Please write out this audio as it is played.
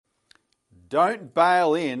Don't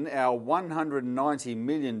bail in our $190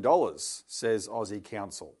 million, says Aussie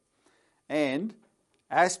Council. And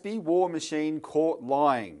ASPI war machine caught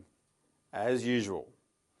lying, as usual.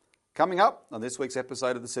 Coming up on this week's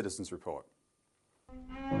episode of the Citizens Report.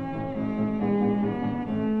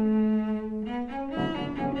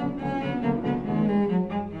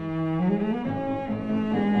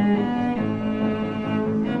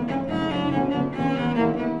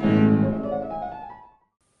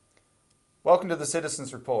 Welcome to the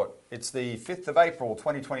Citizens Report. It's the 5th of April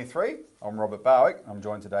 2023. I'm Robert Barwick. I'm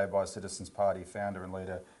joined today by Citizens Party founder and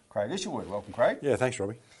leader Craig Isherwood. Welcome, Craig. Yeah, thanks,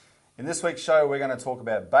 Robbie. In this week's show, we're going to talk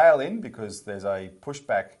about bail-in because there's a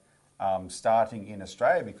pushback starting in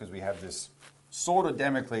Australia because we have this sword of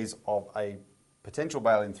Damocles of a potential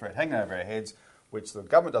bail-in threat hanging over our heads, which the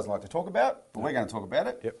government doesn't like to talk about, but we're going to talk about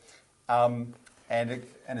it. Yep. And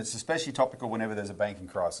it's especially topical whenever there's a banking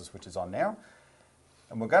crisis, which is on now.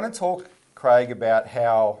 And we're going to talk, Craig, about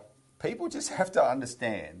how people just have to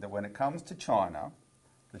understand that when it comes to China,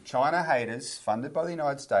 the China haters funded by the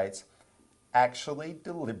United States actually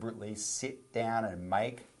deliberately sit down and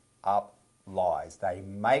make up lies. They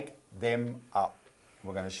make them up.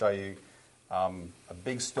 We're going to show you a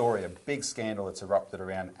big story, a big scandal that's erupted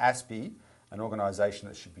around ASPI, an organisation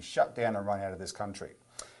that should be shut down and run out of this country.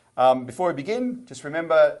 Before we begin, just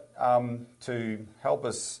remember to help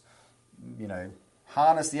us,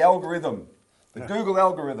 harness the algorithm, the Google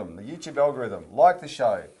algorithm, the YouTube algorithm. Like the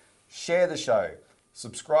show, share the show,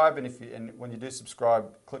 subscribe, and when you do subscribe,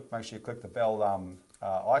 make sure you click the bell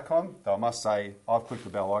icon. Though I must say, I've clicked the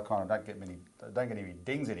bell icon. I don't get any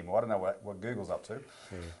dings anymore. I don't know what Google's up to.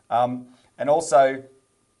 Yeah. And also,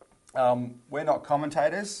 we're not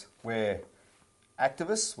commentators. We're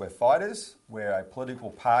activists. We're fighters. We're a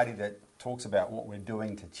political party that talks about what we're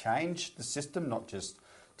doing to change the system, not just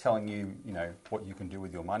telling you, what you can do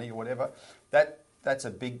with your money or whatever. That's a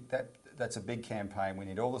big campaign. We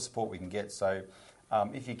need all the support we can get. So,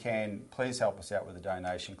 if you can, please help us out with a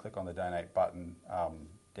donation. Click on the donate button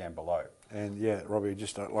down below. And yeah, Robbie,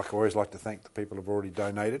 just I always like to thank the people who've already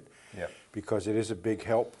donated. Yep. Because it is a big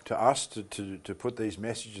help to us to put these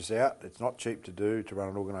messages out. It's not cheap to do to run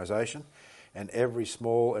an organisation, and every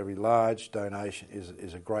small, every large donation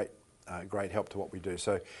is a great help to what we do.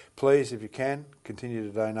 So please, if you can, continue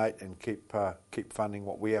to donate and keep funding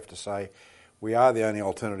what we have to say. We are the only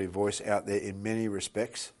alternative voice out there in many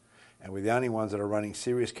respects, and we're the only ones that are running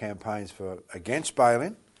serious campaigns against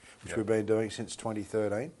bail-in, which we've been doing since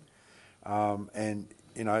 2013.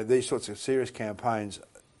 These sorts of serious campaigns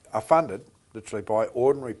are funded literally by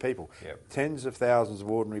ordinary people. Yep. Tens of thousands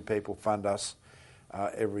of ordinary people fund us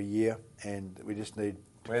every year, and we just need.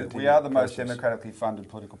 We are the most democratically funded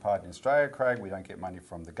political party in Australia, Craig. We don't get money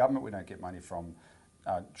from the government. We don't get money from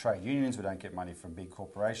trade unions. We don't get money from big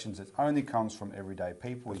corporations. It only comes from everyday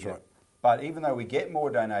people. That's right. But even though we get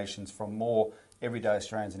more donations from more everyday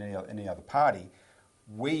Australians than any other party,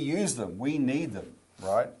 we use them. We need them,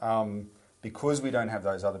 right? Because we don't have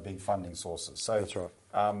those other big funding sources. So that's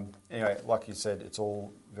right. Anyway, like you said, it's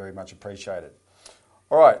all very much appreciated.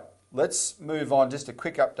 All right. Let's move on. Just a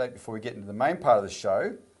quick update before we get into the main part of the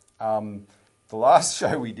show. The last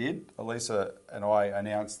show we did, Elisa and I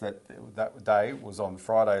announced that day was on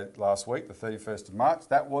Friday last week, the 31st of March.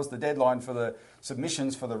 That was the deadline for the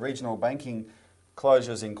submissions for the regional banking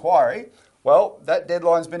closures inquiry. Well, that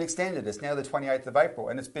deadline's been extended. It's now the 28th of April,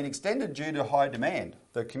 and it's been extended due to high demand.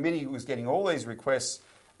 The committee was getting all these requests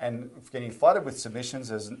and getting flooded with submissions.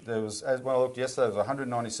 As when I looked yesterday, there was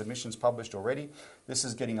 190 submissions published already. This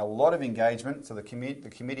is getting a lot of engagement, so the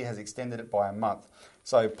committee has extended it by a month.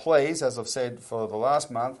 So please, as I've said for the last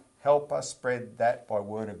month, help us spread that by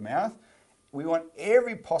word of mouth. We want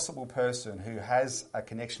every possible person who has a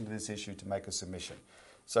connection to this issue to make a submission.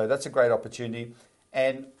 So that's a great opportunity.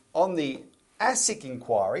 And on the ASIC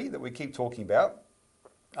inquiry that we keep talking about,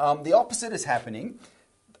 the opposite is happening.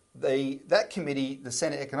 That committee, the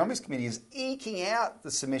Senate Economics Committee, is eking out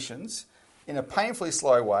the submissions in a painfully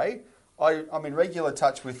slow way. I'm in regular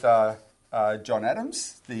touch with John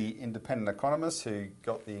Adams, the independent economist who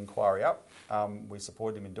got the inquiry up. We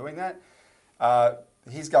supported him in doing that.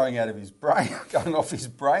 He's going off his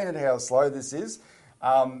brain at how slow this is.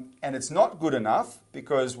 And it's not good enough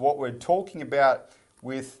because what we're talking about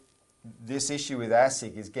with this issue with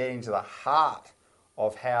ASIC is getting to the heart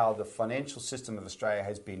of how the financial system of Australia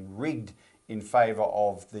has been rigged in favour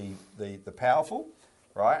of the powerful,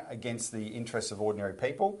 right, against the interests of ordinary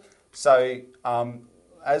people. So,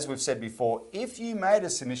 as we've said before, if you made a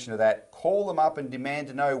submission of that, call them up and demand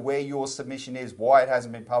to know where your submission is, why it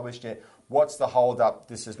hasn't been published yet, what's the hold up,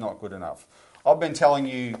 this is not good enough. I've been telling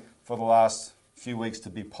you for the last few weeks to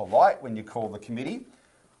be polite when you call the committee.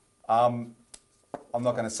 I'm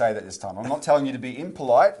not going to say that this time. I'm not telling you to be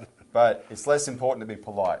impolite, but it's less important to be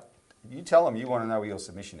polite. You tell them you want to know where your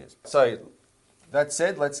submission is. So that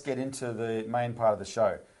said, let's get into the main part of the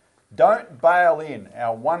show. Don't bail in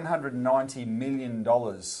our $190 million,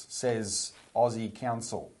 says Aussie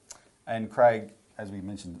Council. And Craig, as we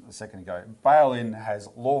mentioned a second ago, bail-in has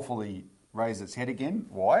lawfully raised its head again.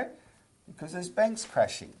 Why? Because there's banks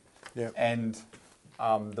crashing. Yep. And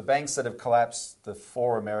the banks that have collapsed, the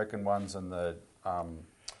 4 American ones and the...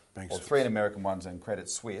 or 3 American ones and Credit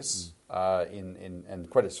Suisse, and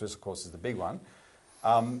Credit Suisse, of course, is the big one.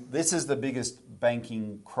 This is the biggest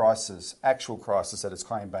banking crisis, actual crisis that has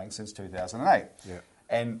claimed banks since 2008. Yeah.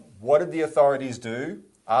 And what did the authorities do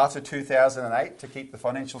after 2008 to keep the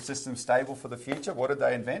financial system stable for the future? What did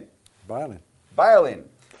they invent? Bail-in. Bail-in.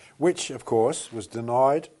 Which, of course, was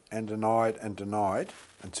denied and denied and denied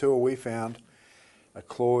until we found a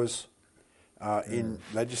clause in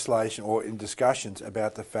legislation or in discussions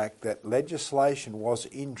about the fact that legislation was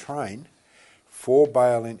in train for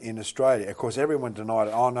bail-in in Australia. Of course, everyone denied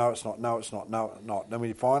it. Oh, no, it's not. No, it's not. No, it's not. Then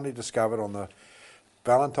we finally discovered on the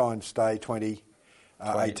Valentine's Day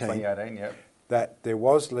 2018 yep. that there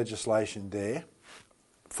was legislation there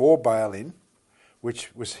for bail-in,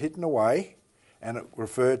 which was hidden away, and it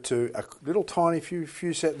referred to a little tiny few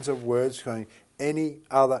sentences of words going, any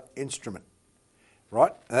other instrument.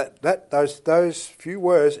 Right? Those few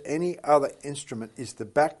words, any other instrument, is the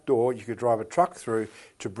back door you could drive a truck through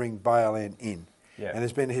to bring bail-in in. Yeah. And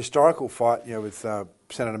there's been a historical fight, with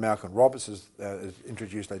Senator Malcolm Roberts has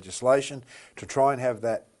introduced legislation to try and have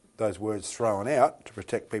those words thrown out to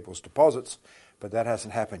protect people's deposits, but that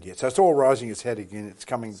hasn't happened yet. So it's all rising its head again. It's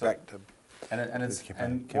coming back to...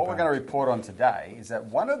 And what we're going to report on today is that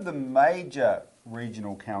one of the major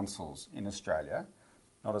regional councils in Australia,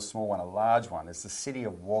 not a small one, a large one, is the City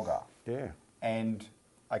of Wagga. Yeah. And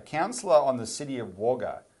a councillor on the City of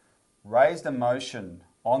Wagga raised a motion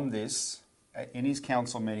on this in his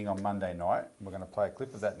council meeting on Monday night. We're going to play a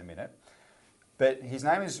clip of that in a minute. But his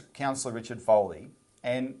name is Councillor Richard Foley,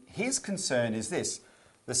 and his concern is this.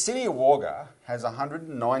 The City of Wagga has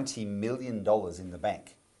 $190 million in the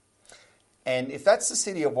bank. And if that's the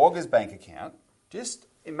City of Wagga's bank account, just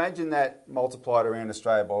imagine that multiplied around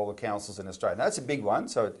Australia by all the councils in Australia. Now, that's a big one,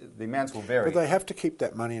 so the amounts will vary. But they have to keep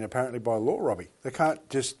that money in apparently by law, Robbie. They can't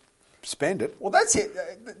just spend it. Well, that's it.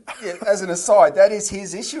 As an aside, that is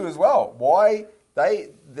his issue as well. Why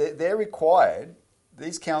they're required,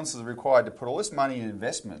 these councils are required to put all this money in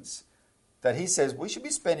investments that he says we should be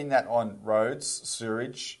spending that on roads,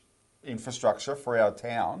 sewage, infrastructure for our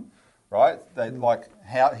town, right? Like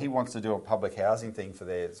how he wants to do a public housing thing for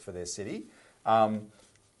their city.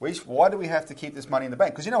 Why do we have to keep this money in the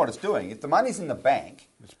bank? Because you know what it's doing. If the money's in the bank,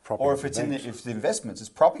 or if it's the investments, it's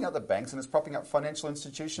propping up the banks and it's propping up financial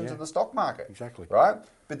institutions and the stock market. Exactly. Right?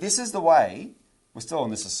 But this is the way. We're still on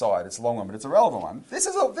this aside. It's a long one, but it's a relevant one. This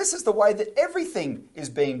is the way that everything is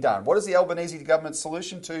being done. What is the Albanese government's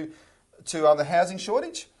solution to the housing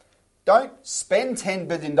shortage? Don't spend $10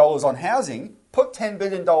 billion on housing. Put $10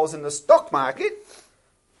 billion in the stock market,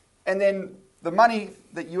 and then the money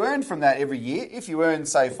that you earn from that every year, if you earn,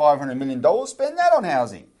 say, $500 million, spend that on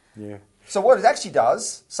housing. Yeah. So what it actually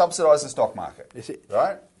does, subsidise the stock market.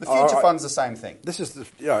 Right? The future fund's the same thing. This is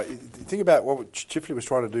think about what Chifley was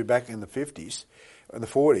trying to do back in the 50s and the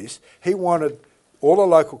 40s. He wanted all the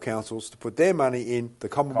local councils to put their money in the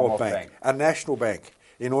Commonwealth Bank, a national bank,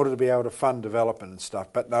 in order to be able to fund development and stuff.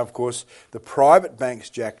 But now, of course, the private banks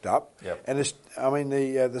jacked up. Yep. And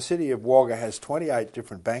the City of Wagga has 28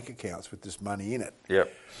 different bank accounts with this money in it.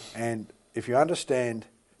 Yep. And if you understand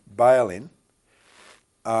bail-in,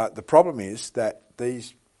 the problem is that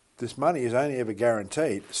this money is only ever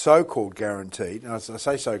guaranteed, so-called guaranteed, and I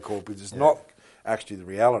say so-called because it's not actually the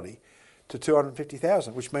reality, to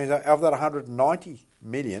 250,000, which means of that 190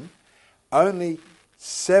 million, only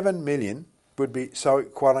 7 million would be so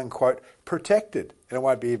quote unquote protected, and it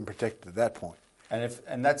won't be even protected at that point.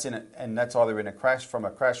 And that's either in a crash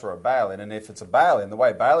or a bail-in. And if it's a bail-in, the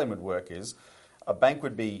way bail-in would work is a bank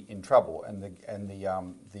would be in trouble, and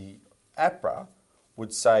the APRA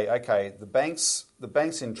would say, okay, the bank's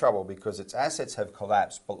in trouble because its assets have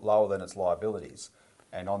collapsed but lower than its liabilities,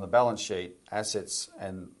 and on the balance sheet, assets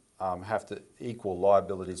have to equal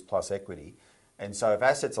liabilities plus equity, and so if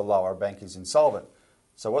assets are lower, a bank is insolvent.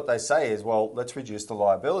 So what they say is, well, let's reduce the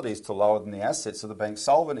liabilities to lower than the assets so the bank's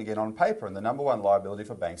solvent again on paper. And the number one liability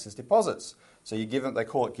for banks is deposits. So they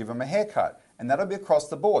call it give them a haircut. And that'll be across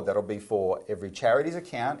the board. That'll be for every charity's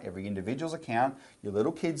account, every individual's account, your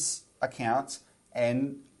little kids' accounts,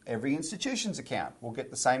 and every institution's account will get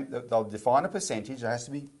the same. They'll define a percentage. It has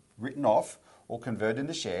to be written off or converted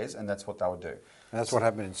into shares, and that's what they'll do. And that's what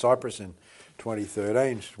happened in Cyprus in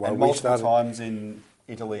 2013. And multiple times in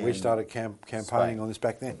Italy. We started campaigning on this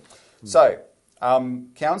back then. So,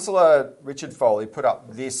 Councillor Richard Foley put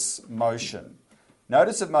up this motion.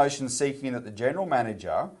 Notice of motion seeking that the General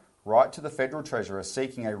Manager write to the Federal Treasurer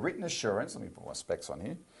seeking a written assurance, let me put my specs on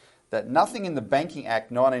here, that nothing in the Banking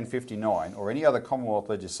Act 1959 or any other Commonwealth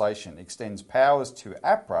legislation extends powers to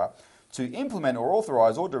APRA to implement or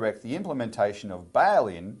authorise or direct the implementation of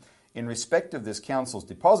bail-in in respect of this Council's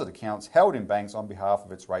deposit accounts held in banks on behalf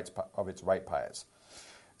of its ratepayers.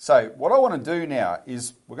 So what I want to do now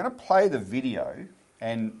is we're going to play the video,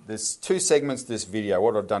 and there's two segments to this video.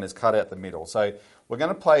 What I've done is cut out the middle. So we're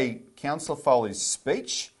going to play Councillor Foley's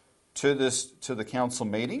speech to the council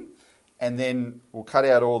meeting, and then we'll cut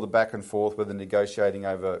out all the back and forth with the negotiating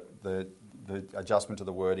over the adjustment to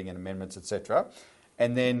the wording and amendments, etc.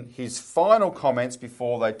 And then his final comments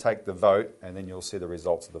before they take the vote, and then you'll see the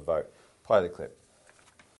results of the vote. Play the clip.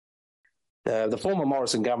 The former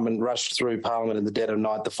Morrison government rushed through Parliament in the dead of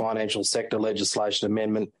night the Financial Sector Legislation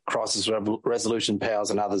Amendment, Crisis Resolution Powers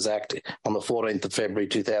and Others Act on the 14th of February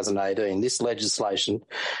 2018. This legislation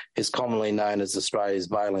is commonly known as Australia's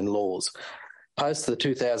bail-in laws. Post the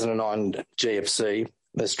 2009 GFC,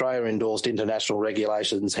 Australia endorsed international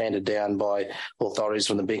regulations handed down by authorities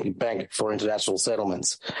from the Bank for International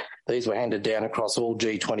Settlements. These were handed down across all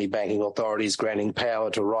G20 banking authorities, granting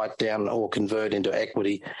power to write down or convert into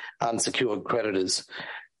equity unsecured creditors,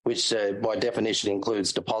 which by definition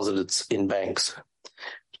includes depositors in banks.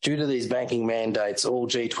 Due to these banking mandates, all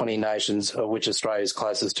G20 nations, of which Australia is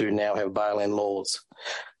closest to, now have bail-in laws.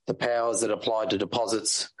 The powers that apply to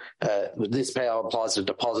deposits, this power applies to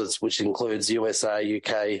deposits, which includes USA,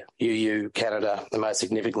 UK, EU, Canada, and most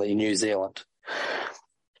significantly New Zealand.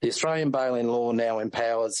 The Australian bail-in law now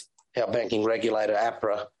empowers our banking regulator,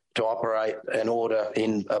 APRA, to operate and order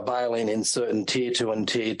in a bail-in in certain Tier 2 and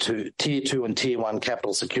Tier 1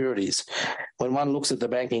 capital securities. When one looks at the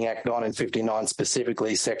Banking Act 1959,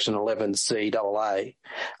 specifically Section 11CAA,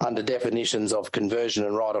 under definitions of conversion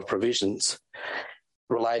and right of provisions,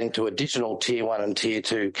 relating to additional Tier 1 and Tier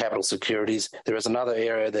 2 capital securities, there is another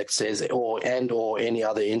area that says or any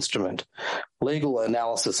other instrument. Legal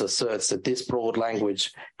analysis asserts that this broad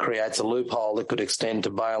language creates a loophole that could extend to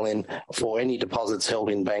bail-in for any deposits held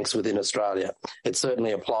in banks within Australia. It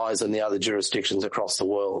certainly applies in the other jurisdictions across the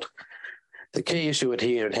world. The key issue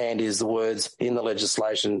here at hand is the words in the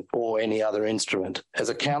legislation or any other instrument. As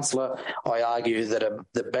a councillor, I argue that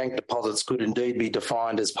the bank deposits could indeed be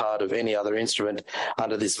defined as part of any other instrument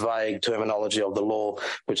under this vague terminology of the law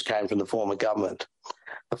which came from the former government.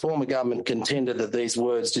 The former government contended that these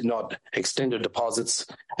words did not extend to deposits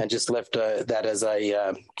and just left that as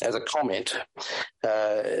a comment.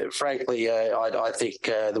 Frankly, I think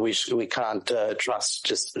that we can't trust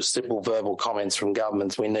just simple verbal comments from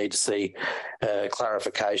governments. We need to see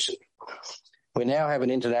clarification. We now have an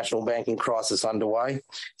international banking crisis underway.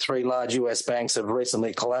 3 large US banks have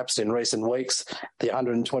recently collapsed in recent weeks. The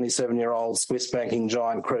 127-year-old Swiss banking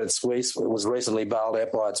giant Credit Suisse was recently bailed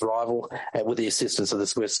out by its rival with the assistance of the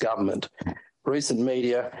Swiss government. Recent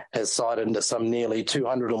media has cited that some nearly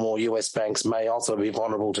 200 or more US banks may also be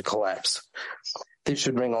vulnerable to collapse. This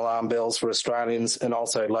should ring alarm bells for Australians and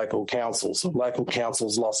also local councils. Local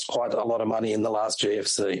councils lost quite a lot of money in the last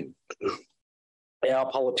GFC.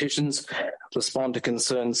 Our politicians respond to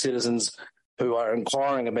concerned citizens who are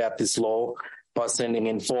inquiring about this law by sending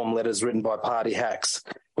informed letters written by party hacks,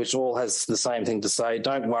 which all has the same thing to say: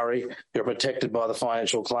 don't worry, you're protected by the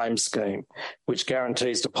Financial Claims Scheme, which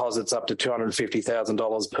guarantees deposits up to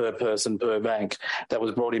 $250,000 per person per bank. That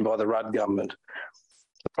was brought in by the Rudd government.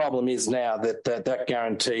 The problem is now that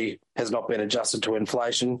guarantee has not been adjusted to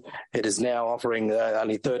inflation. It is now offering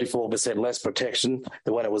only 34% less protection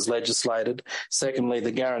than when it was legislated. Secondly,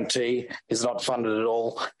 the guarantee is not funded at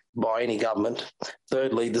all by any government.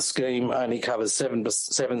 Thirdly, the scheme only covers 7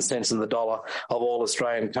 cents in the dollar of all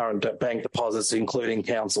Australian current bank deposits, including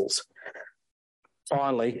councils.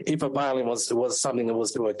 Finally, if a bail-in was something that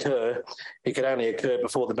was to occur, it could only occur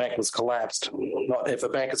before the bank was collapsed. Not if a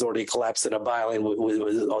bank has already collapsed, then a bail-in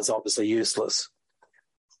was obviously useless.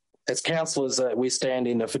 As councillors, we stand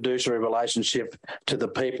in a fiduciary relationship to the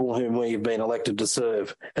people whom we have been elected to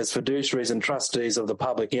serve. As fiduciaries and trustees of the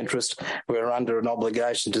public interest, we are under an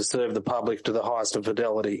obligation to serve the public to the highest of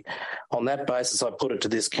fidelity. On that basis, I put it to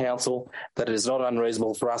this council that it is not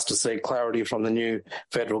unreasonable for us to seek clarity from the new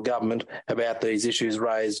federal government about these issues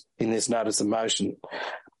raised in this notice of motion.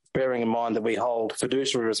 bearing in mind that we hold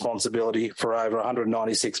fiduciary responsibility for over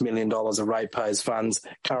 $196 million of ratepayers' funds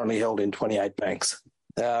currently held in 28 banks.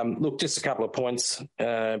 Look, just a couple of points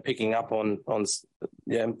picking up on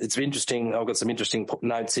it's interesting. I've got some interesting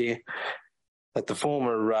notes here. That the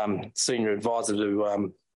former senior advisor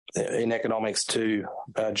to in economics to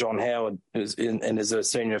John Howard and is a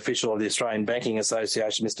senior official of the Australian Banking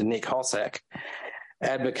Association, Mr. Nick Hossack,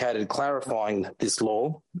 advocated clarifying this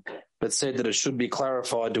law, but said that it should be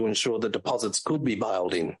clarified to ensure that deposits could be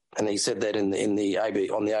bailed in. And he said that on the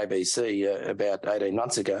ABC about 18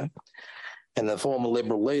 months ago. And the former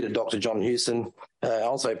Liberal leader, Dr. John Hewson,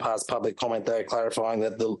 also passed public comment there clarifying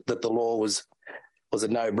that the law was a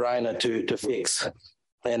no-brainer to fix,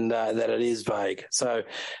 and that it is vague. So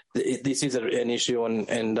this is an issue,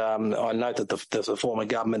 and I note that the former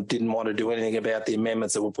government didn't want to do anything about the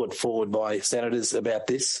amendments that were put forward by senators about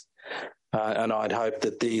this. And I'd hope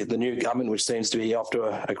that the new government, which seems to be off to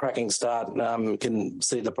a cracking start, can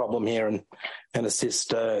see the problem here and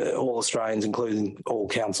assist all Australians, including all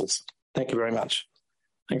councils. Thank you very much.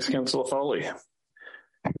 Thanks, Councillor Foley.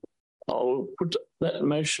 I'll put that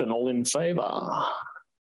motion. All in favour?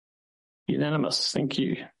 Unanimous. Thank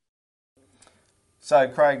you. So,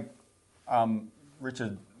 Craig,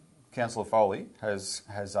 Richard, Councillor Foley has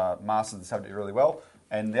mastered the subject really well,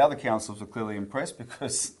 and the other councillors were clearly impressed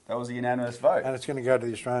because that was a unanimous vote. And it's going to go to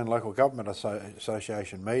the Australian Local Government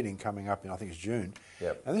Association meeting coming up in, I think it's June.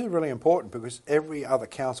 Yep. And this is really important because every other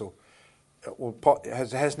council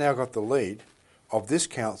has now got the lead of this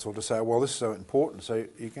council to say, well, this is so important. So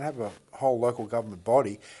you can have a whole local government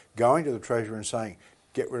body going to the Treasurer and saying,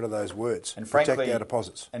 get rid of those words, and protect our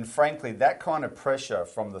deposits. And frankly, that kind of pressure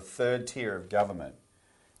from the third tier of government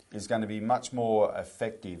is going to be much more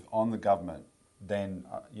effective on the government than,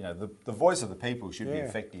 the voice of the people should be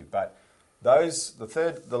effective. But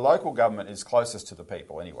the local government is closest to the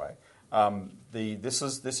people anyway. This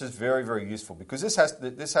is very, very useful because this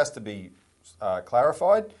has to be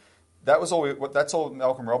clarified. That's all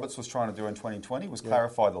Malcolm Roberts was trying to do in 2020 was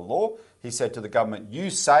clarify the law. He said to the government, you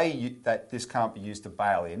say that this can't be used to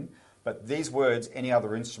bail in, but these words, any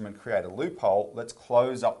other instrument, create a loophole. Let's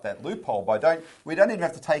close up that loophole. We don't even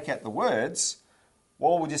have to take out the words.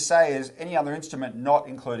 All we just say is any other instrument not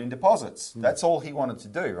including deposits. That's all he wanted to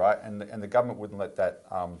do, right? And the government wouldn't let that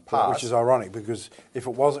pass. Which is ironic because if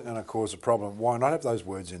it wasn't going to cause a problem, why not have those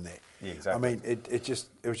words in there? Yeah, exactly. I mean, it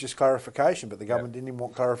was just clarification, but the government didn't even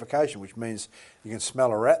want clarification, which means you can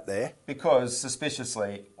smell a rat there. Because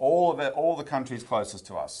suspiciously, all the countries closest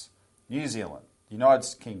to us, New Zealand,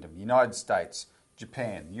 United Kingdom, United States,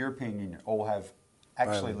 Japan, European Union, all have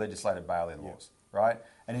actually legislated bail-in laws, right?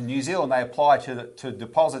 And in New Zealand, they apply to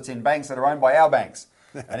deposits in banks that are owned by our banks.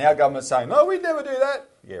 And our government's saying, no, we'd never do that.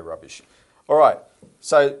 Yeah, rubbish. All right.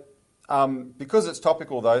 So because it's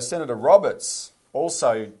topical, though, Senator Roberts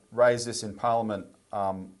also raised this in Parliament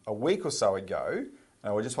a week or so ago.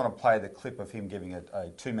 And I just want to play the clip of him giving a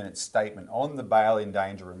 2-minute statement on the bail-in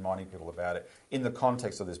danger, reminding people about it in the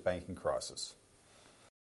context of this banking crisis.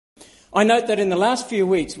 I note that in the last few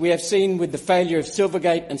weeks we have seen with the failure of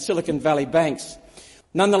Silvergate and Silicon Valley banks.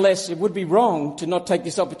 Nonetheless, it would be wrong to not take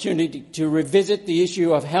this opportunity to revisit the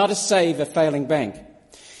issue of how to save a failing bank.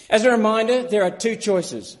 As a reminder, there are two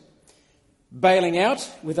choices. Bailing out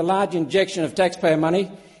with a large injection of taxpayer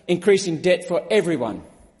money, increasing debt for everyone.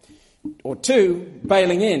 Or two,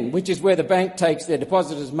 bailing in, which is where the bank takes their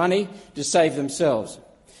depositors' money to save themselves.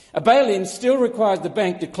 A bail-in still requires the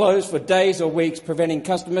bank to close for days or weeks, preventing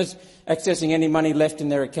customers accessing any money left in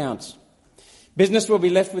their accounts. Business will be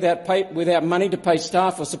left without money to pay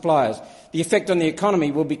staff or suppliers. The effect on the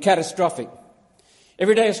economy will be catastrophic.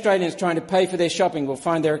 Everyday Australians trying to pay for their shopping will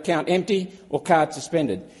find their account empty or card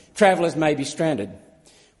suspended. Travellers may be stranded.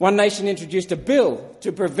 One Nation introduced a bill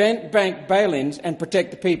to prevent bank bail-ins and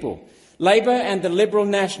protect the people. Labor and the Liberal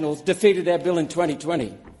Nationals defeated our bill in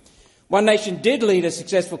 2020. One Nation did lead a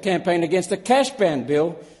successful campaign against a cash ban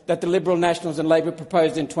bill that the Liberal Nationals and Labor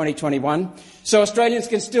proposed in 2021, so Australians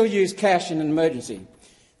can still use cash in an emergency.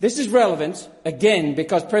 This is relevant, again,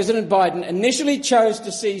 because President Biden initially chose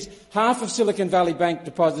to seize half of Silicon Valley Bank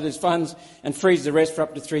depositors' funds and freeze the rest for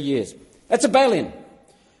up to 3 years. That's a bail-in.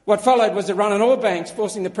 What followed was a run on all banks,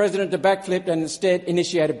 forcing the President to backflip and instead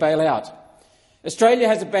initiate a bailout. Australia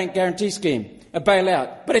has a bank guarantee scheme, a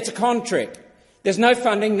bailout, but it's a con trick. There's no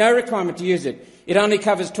funding, no requirement to use it. It only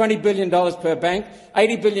covers $20 billion per bank,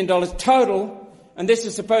 $80 billion total, and this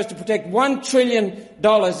is supposed to protect $1 trillion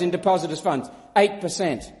in depositors' funds,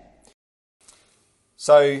 8%.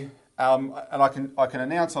 So, and I can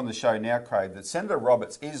announce on the show now, Craig, that Senator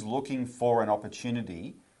Roberts is looking for an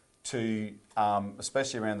opportunity to,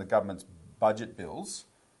 especially around the government's budget bills,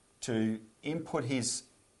 to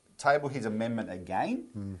table his amendment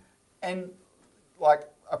again, and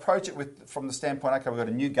approach it from the standpoint, okay, we've got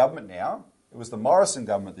a new government now. It was the Morrison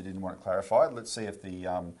government that didn't want it clarified. Let's see if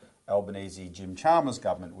the Albanese Jim Chalmers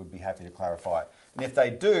government would be happy to clarify it. And if they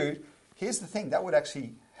do, here's the thing, that would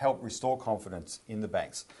actually help restore confidence in the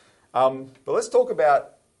banks. But let's talk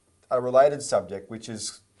about a related subject, which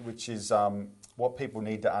is what people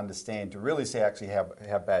need to understand to really see actually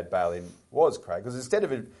how bad bail-in was, Craig. Because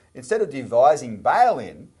instead of devising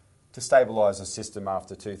bail-in to stabilise the system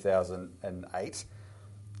after 2008,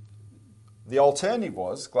 the alternative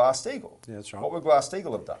was Glass-Steagall. Yeah, that's right. What would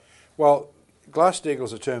Glass-Steagall have done? Well, Glass-Steagall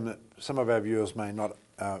is a term that some of our viewers may not,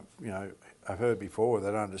 have heard before or they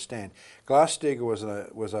don't understand.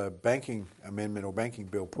 Glass-Steagall was a banking amendment or banking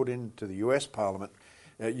bill put into the US Parliament,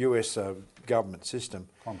 US government system,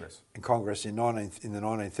 Congress in the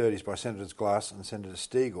 1930s by Senators Glass and Senator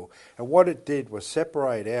Steagall. And what it did was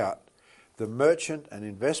separate out the merchant and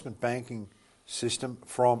investment banking system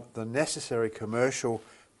from the necessary commercial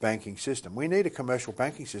banking system. We need a commercial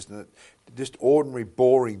banking system, just ordinary,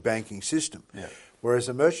 boring banking system. Yeah. Whereas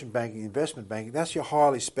the merchant banking, investment banking, that's your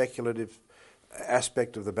highly speculative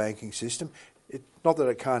aspect of the banking system. Not that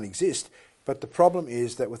it can't exist, but the problem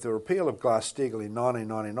is that with the repeal of Glass-Steagall in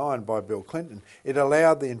 1999 by Bill Clinton, it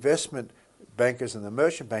allowed the investment bankers and the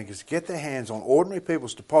merchant bankers to get their hands on ordinary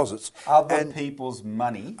people's deposits. Other people's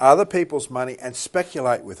money and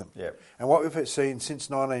speculate with them. Yep. And what we've seen since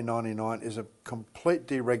 1999 is a complete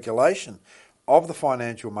deregulation of the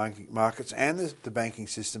financial markets and the banking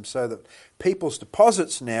system so that people's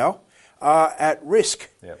deposits now are at risk,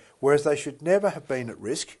 whereas they should never have been at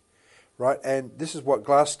risk. Right, and this is what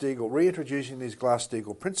Glass-Steagall, reintroducing these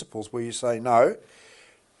Glass-Steagall principles where you say, no,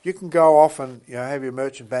 you can go off and have your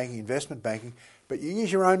merchant banking, investment banking, but you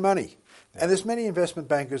use your own money. Yeah. And there's many investment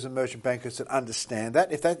bankers and merchant bankers that understand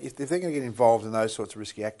that. If they're going to get involved in those sorts of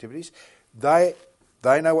risky activities, they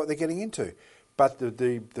know what they're getting into. But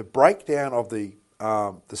the breakdown of the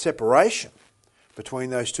separation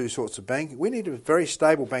between those two sorts of banking, we need a very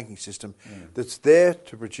stable banking system that's there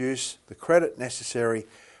to produce the credit necessary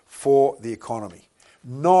for the economy,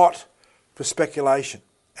 not for speculation.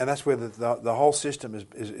 And that's where the whole system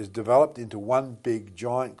is developed into one big,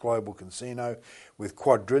 giant global casino with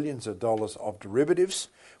quadrillions of dollars of derivatives,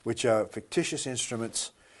 which are fictitious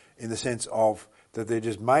instruments in the sense of that they're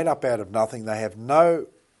just made up out of nothing. They have no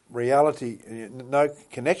reality, no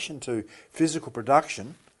connection to physical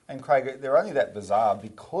production. And Craig, they're only that bizarre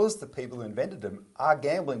because the people who invented them are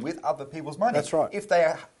gambling with other people's money. That's right. If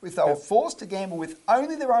they were forced to gamble with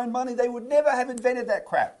only their own money, they would never have invented that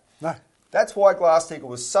crap. No. That's why Glass-Steagall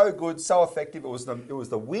was so good, so effective. It was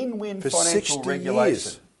the win-win financial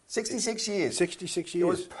regulation. Years. 66 years. 66 years. It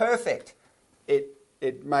was perfect.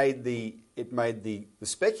 It made the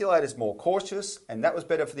speculators more cautious, and that was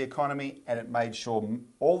better for the economy, and it made sure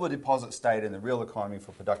all the deposits stayed in the real economy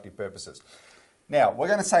for productive purposes. Now, we're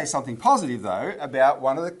going to say something positive, though, about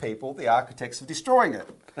one of the people, the architects of destroying it.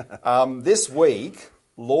 This week,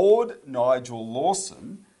 Lord Nigel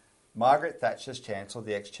Lawson, Margaret Thatcher's Chancellor of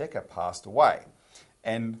the Exchequer, passed away.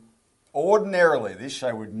 And ordinarily, this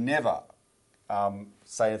show would never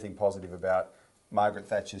say anything positive about Margaret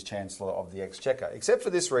Thatcher's Chancellor of the Exchequer, except for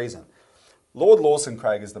this reason. Lord Lawson,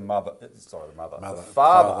 Craig, is the father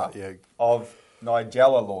of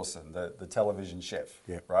Nigella Lawson, the television chef,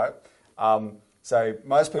 right? So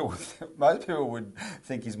most people would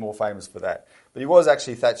think he's more famous for that. But he was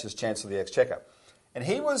actually Thatcher's Chancellor of the Exchequer. And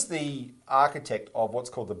he was the architect of what's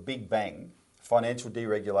called the Big Bang, financial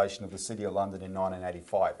deregulation of the City of London in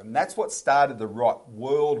 1985. And that's what started the rot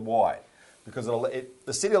worldwide. Because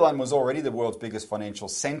the City of London was already the world's biggest financial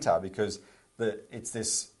centre because it's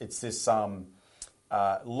this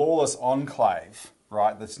lawless enclave,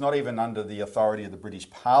 right, that's not even under the authority of the British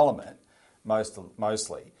Parliament,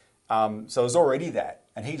 mostly. So it was already that.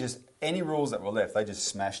 And any rules that were left, they just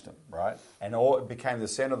smashed them, right? And it became the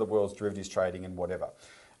centre of the world's derivatives trading and whatever.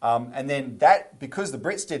 And then because the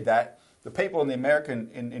Brits did that, the people in the American,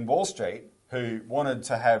 in Wall Street, who wanted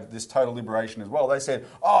to have this total liberation as well, they said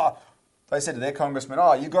to their congressman,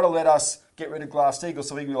 you've got to let us get rid of Glass-Steagall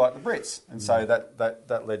so we can be like the Brits. And so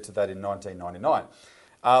that led to that in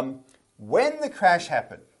 1999. When the crash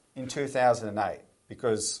happened in 2008,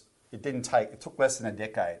 because it took less than a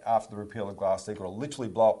decade after the repeal of Glass-Steagall to literally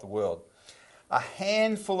blow up the world. A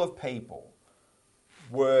handful of people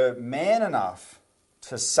were man enough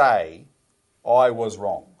to say, I was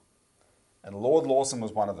wrong. And Lord Lawson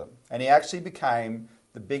was one of them. And he actually became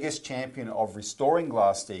the biggest champion of restoring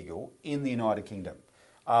Glass-Steagall in the United Kingdom.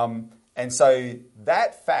 And so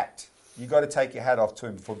that fact, you've got to take your hat off to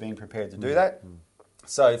him for being prepared to do that.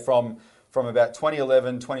 So from about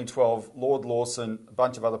 2011, 2012, Lord Lawson, a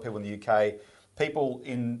bunch of other people in the UK, people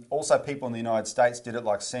in the United States did it,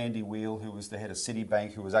 like Sandy Wheel, who was the head of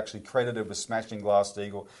Citibank, who was actually credited with smashing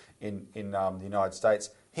Glass-Steagall in the United States.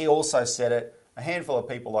 He also said it. A handful of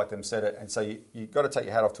people like them said it, and so you've got to take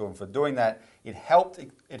your hat off to him for doing that. It helped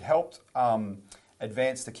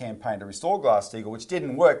advance the campaign to restore Glass-Steagall, which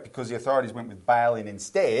didn't work because the authorities went with bail-in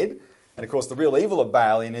instead. And of course, the real evil of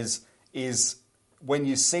bail-in is when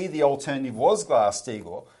you see the alternative was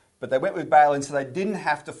Glass-Steagall, but they went with bail-in so they didn't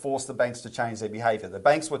have to force the banks to change their behaviour. The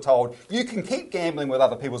banks were told, you can keep gambling with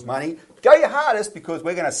other people's money, go your hardest because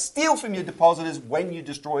we're going to steal from your depositors when you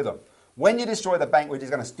destroy them. When you destroy the bank, we're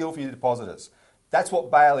just going to steal from your depositors. That's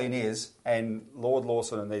what bail-in is, and Lord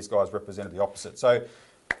Lawson and these guys represented the opposite. So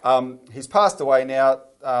he's passed away now.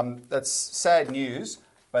 That's sad news,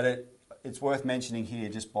 but it's worth mentioning here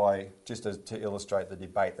just to illustrate the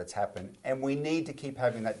debate that's happened. And we need to keep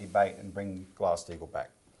having that debate and bring Glass-Steagall back.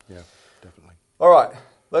 Yeah, definitely. All right,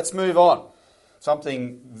 let's move on.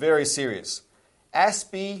 Something very serious.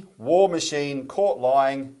 ASPI, war machine, caught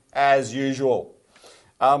lying as usual.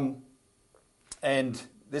 And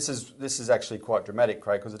this is actually quite dramatic,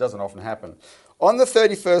 Craig, because it doesn't often happen. On the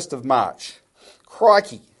 31st of March,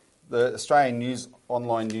 Crikey, the Australian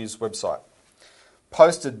online news website,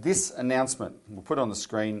 posted this announcement. We'll put it on the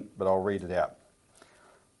screen, but I'll read it out.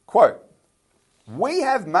 Quote, "We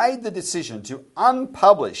have made the decision to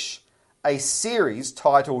unpublish a series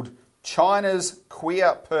titled China's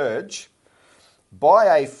Queer Purge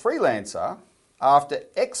by a freelancer after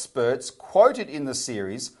experts quoted in the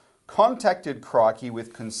series contacted Crikey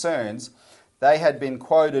with concerns they had been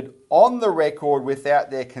quoted on the record without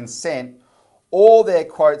their consent, or their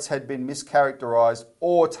quotes had been mischaracterised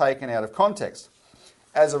or taken out of context.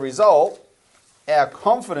 As a result, our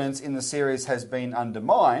confidence in the series has been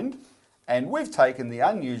undermined, and we've taken the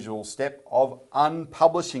unusual step of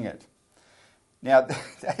unpublishing it." Now,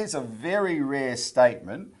 that is a very rare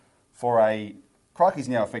statement for Crikey's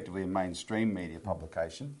now effectively a mainstream media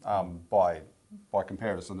publication, by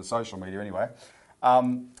comparison to social media anyway.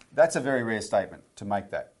 That's a very rare statement to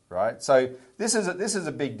make that, right? So this is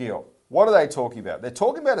a big deal. What are they talking about? They're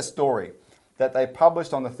talking about a story that they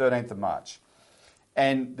published on the 13th of March.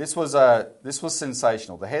 And this was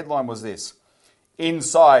sensational. The headline was this: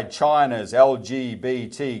 "Inside China's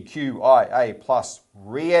LGBTQIA+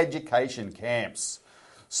 re-education camps.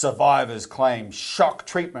 Survivors claim shock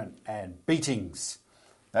treatment and beatings."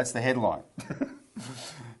 That's the headline.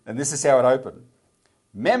 And this is how it opened.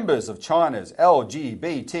 "Members of China's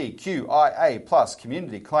LGBTQIA+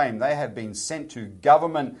 community claim they have been sent to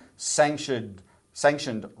government-sanctioned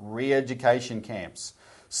re-education camps.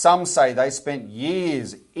 Some say they spent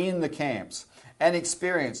years in the camps and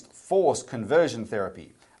experienced forced conversion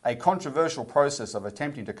therapy, a controversial process of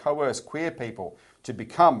attempting to coerce queer people to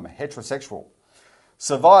become heterosexual.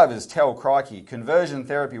 Survivors tell Crikey conversion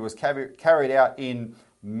therapy was carried out in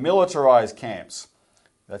militarised camps,"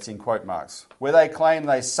 that's in quote marks, "where they claim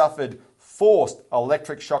they suffered forced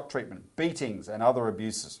electric shock treatment, beatings and other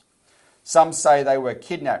abuses. Some say they were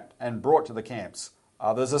kidnapped and brought to the camps.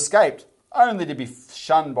 Others escaped, only to be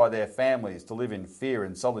shunned by their families to live in fear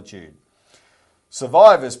and solitude.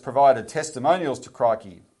 Survivors provided testimonials to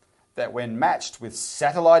Crikey that, when matched with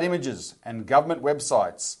satellite images and government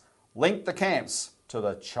websites, linked the camps to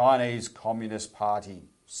the Chinese Communist Party,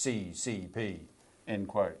 CCP," end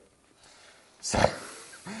quote.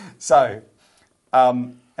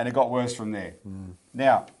 And it got worse from there.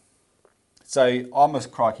 Now, so I'm a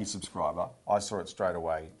Crikey subscriber. I saw it straight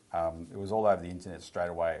away. It was all over the internet straight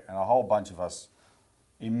away, and a whole bunch of us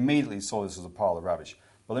immediately saw this as a pile of rubbish.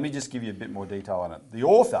 But let me just give you a bit more detail on it. The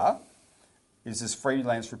author is this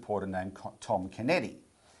freelance reporter named Tom Kennedy,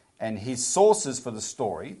 and his sources for the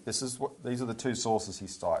story, these are the two sources he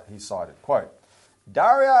cited. Quote,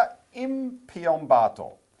 "Daria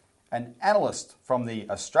Impiombato, an analyst from the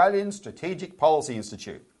Australian Strategic Policy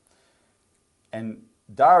Institute." And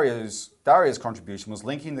Daria's contribution was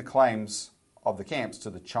linking the claims of the camps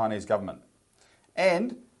to the Chinese government.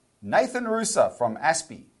 And Nathan Rusa from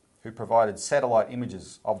ASPI, who provided satellite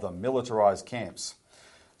images of the militarised camps.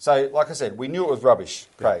 So, like I said, we knew it was rubbish,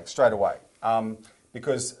 Craig, straight away.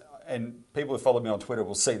 Because, and people who follow me on Twitter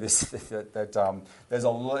will see this, that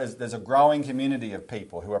there's a growing community of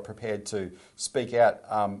people who are prepared to speak out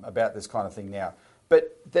about this kind of thing now.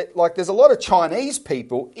 But there's a lot of Chinese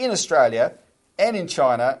people in Australia and in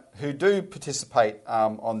China who do participate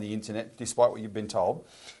on the internet, despite what you've been told.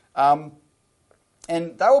 And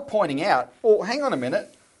they were pointing out, well, hang on a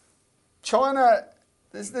minute, China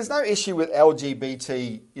there's no issue with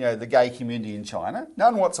LGBT, the gay community in China,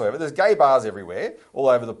 none whatsoever. There's gay bars everywhere, all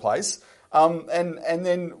over the place. And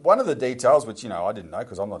then one of the details, which I didn't know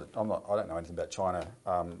because I don't know anything about China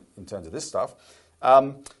in terms of this stuff.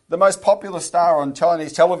 The most popular star on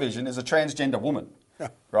Chinese television is a transgender woman,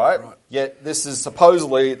 right? Yet this is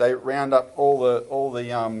supposedly they round up all the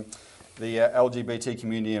LGBT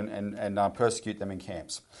community and persecute them in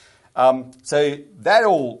camps. So that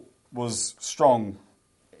all was strong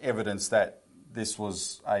evidence that this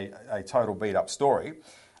was a total beat up story.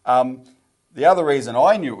 The other reason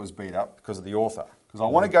I knew it was beat up because of the author, because I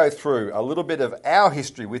want to go through a little bit of our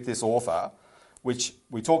history with this author, which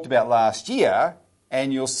we talked about last year,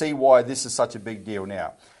 and you'll see why this is such a big deal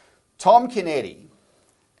now. Tom Kennedy,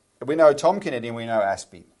 we know Tom Kennedy and we know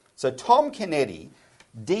ASPI. So Tom Kennedy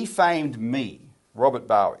defamed me, Robert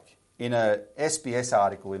Barwick, in a SBS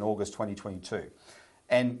article in August 2022.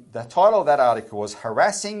 And the title of that article was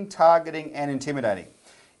Harassing, Targeting and Intimidating.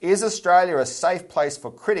 Is Australia a safe place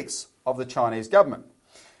for critics of the Chinese government?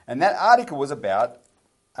 And that article was about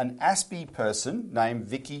an ASPI person named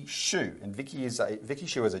Vicky Xu. And Vicky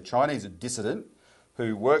Xu is a Chinese dissident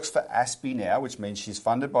who works for ASPI now, which means she's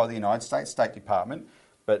funded by the United States State Department,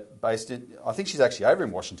 but I think she's actually over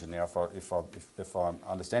in Washington now, if I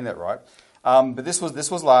understand that right. But this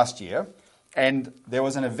was last year, and there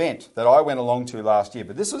was an event that I went along to last year.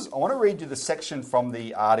 But I want to read you the section from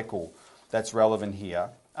the article that's relevant here.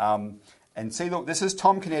 And see, look, this is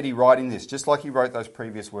Tom Kennedy writing this, just like he wrote those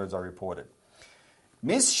previous words I reported.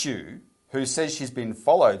 Ms. Xu, who says she's been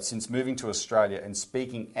followed since moving to Australia and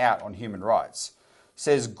speaking out on human rights,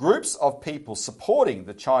 says groups of people supporting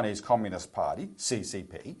the Chinese Communist Party,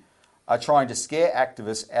 CCP, are trying to scare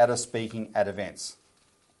activists out of speaking at events.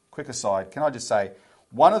 Quick aside, can I just say,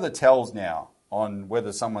 one of the tells now on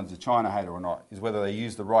whether someone's a China hater or not is whether they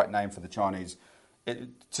use the right name for the Chinese.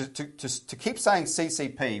 To keep saying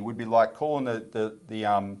CCP would be like calling the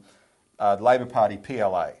Labor Party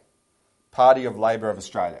PLA, Party of Labour of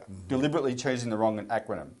Australia, deliberately choosing the wrong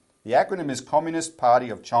acronym. The acronym is Communist Party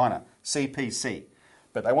of China, CPC.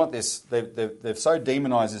 But they want this, they've so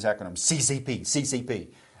demonised this acronym, CCP,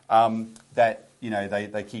 that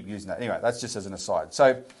they keep using that. Anyway, that's just as an aside.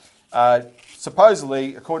 So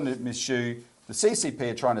supposedly, according to Ms. Xu, the CCP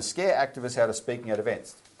are trying to scare activists out of speaking at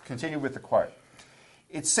events. Continue with the quote.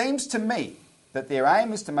 It seems to me that their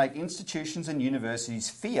aim is to make institutions and universities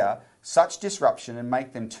fear such disruption and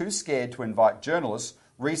make them too scared to invite journalists,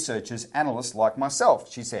 researchers, analysts like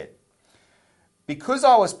myself, she said. Because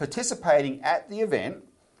I was participating at the event,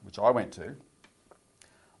 which I went to,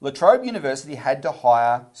 La Trobe University had to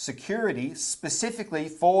hire security specifically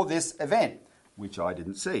for this event, which I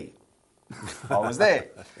didn't see. I was there.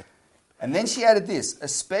 And then she added this,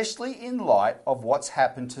 especially in light of what's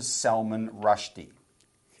happened to Salman Rushdie.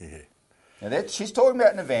 Yeah. Now she's talking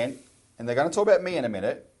about an event, and they're going to talk about me in a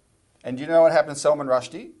minute. And do you know what happened to Salman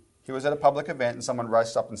Rushdie? He was at a public event and someone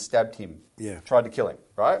raced up and stabbed him. Yeah. Tried to kill him,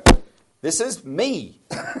 right? This is me.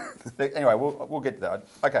 Anyway, we'll get to that.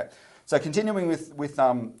 Okay. So continuing with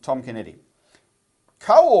Tom Kennedy.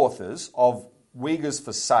 Co-authors of Uyghurs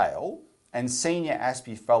for Sale and senior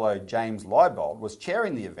ASPI fellow James Leibold was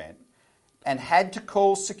chairing the event and had to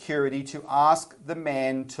call security to ask the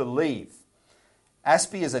man to leave.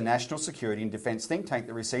 ASPI is a national security and defence think tank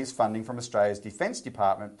that receives funding from Australia's Defence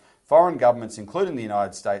Department, foreign governments including the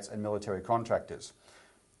United States and military contractors.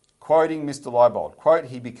 Quoting Mr. Leibold, quote,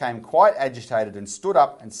 he became quite agitated and stood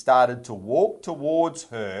up and started to walk towards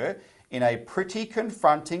her in a pretty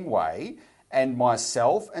confronting way, and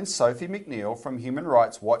myself and Sophie McNeil from Human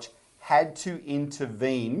Rights Watch had to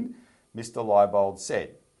intervene, Mr. Leibold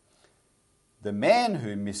said. The man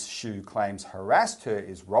who Miss Xu claims harassed her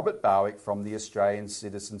is Robert Barwick from the Australian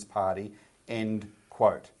Citizens Party, end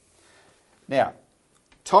quote. Now,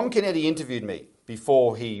 Tom Kennedy interviewed me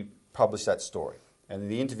before he published that story, and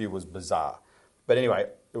the interview was bizarre. But anyway,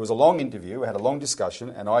 it was a long interview, we had a long discussion,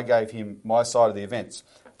 and I gave him my side of the events.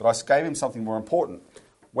 But I gave him something more important.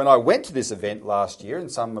 When I went to this event last year,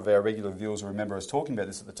 and some of our regular viewers will remember us talking about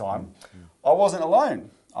this at the time, I wasn't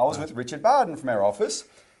alone. I was with Richard Barden from our office,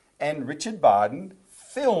 and Richard Barden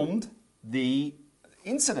filmed the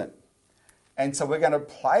incident. And so we're going to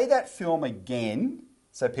play that film again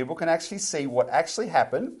so people can actually see what actually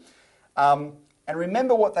happened and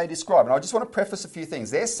remember what they describe. And I just want to preface a few things.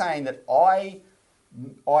 They're saying that I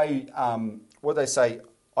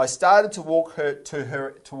started to walk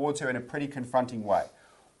towards her in a pretty confronting way.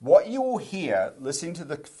 What you will hear, listening to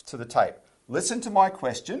the tape, listen to my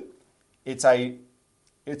question. It's a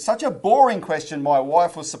It's such a boring question, my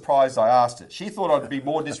wife was surprised I asked it. She thought I'd be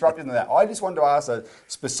more disruptive than that. I just wanted to ask a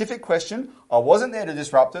specific question. I wasn't there to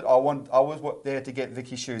disrupt it. I was there to get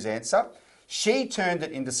Vicky Shu's answer. She turned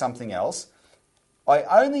it into something else. I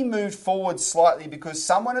only moved forward slightly because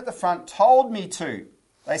someone at the front told me to.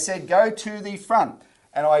 They said, go to the front.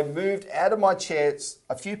 And I moved out of my chair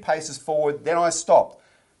a few paces forward, then I stopped.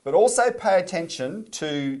 But also pay attention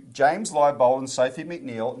to James Leibold and Sophie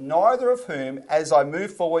McNeil, neither of whom, as I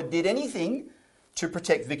moved forward, did anything to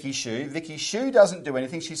protect Vicky Shu. Vicky Shu doesn't do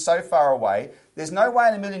anything. She's so far away. There's no way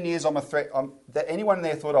in a million years I'm a threat. That anyone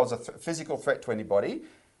there thought I was a physical threat to anybody.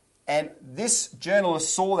 And this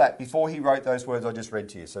journalist saw that before he wrote those words I just read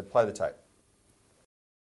to you. So play the tape.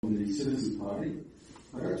 The Citizens Party.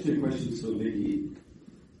 I've got two questions for Vicky.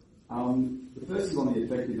 The first is on the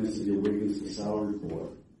effectiveness of your Weakness for Sale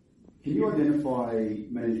report. Can you identify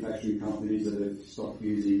manufacturing companies that have stopped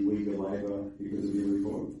using Uyghur labour because of your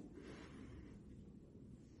report?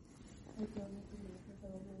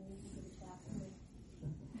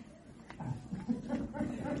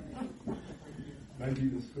 Maybe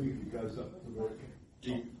the speaker goes up to work.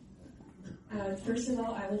 First of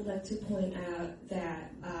all, I would like to point out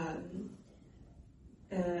that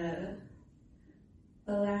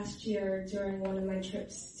last year during one of my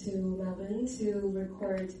trips to Melbourne to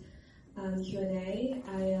record Q&A,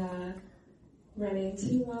 I ran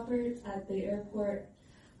into Robert at the airport,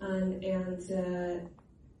 and in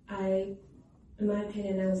my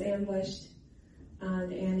opinion, I was ambushed,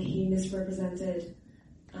 and he misrepresented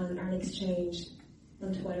our exchange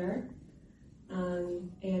on Twitter,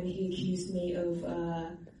 and he accused me of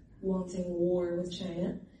wanting war with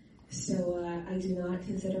China. So I do not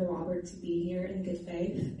consider Robert to be here in good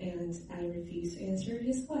faith, and I refuse to answer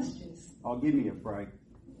his questions. Oh, give me a break.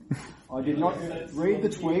 I did not read the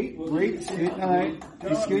tweet.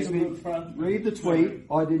 Excuse me. Read the tweet.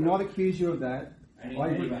 I did not accuse you of that. I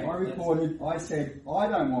reported. I said I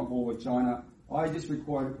don't want war with China. I just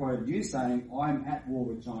quoted you saying I'm at war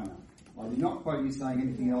with China. I did not quote you saying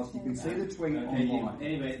anything else. You can see the tweet online.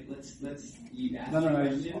 Anyway, let's you ask No.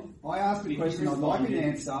 question. I asked the question. I'd like an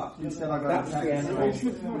answer. Instead, I got attacked.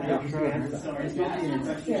 Sorry,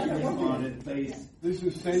 please. This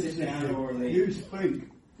is sensitive. You speak.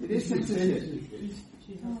 It is sensitive.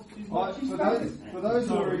 For those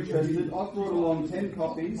who are interested, I've brought along 10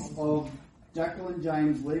 copies of Jacqueline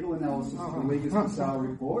James' legal analysis of the Weakness for Sale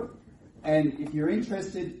report. And if you're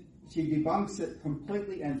interested, she debunks it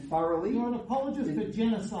completely and thoroughly. You're an apologist for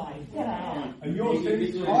genocide. Get out.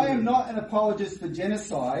 I am not an apologist for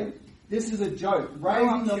genocide. This is a joke.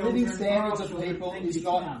 Raising the living standards of people is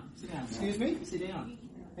not... Excuse me? Sit down.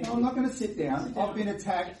 No, I'm not going to sit down. I've been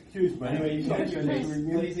attacked. Excuse me. Anyway, you said your name.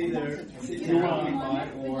 Please either sit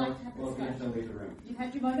down or we have to leave the room. You've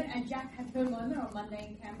had your moment, and Jack had her moment on Monday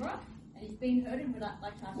in Canberra, and he's been heard, and we'd like to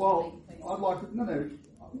ask Well, you to leave, please. I'd like... No,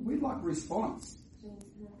 we'd like a response.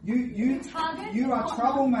 You are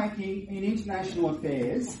troublemaking in international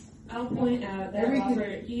affairs. I'll point out that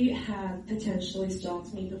Robert, you have potentially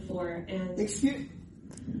stalked me before, and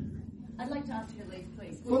I'd like to ask you to leave,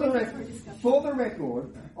 please. For the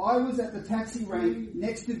record, I was at the taxi rank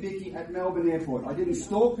next to Vicky at Melbourne Airport. I didn't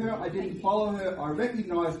stalk her, I didn't follow her, I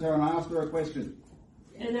recognised her and I asked her a question.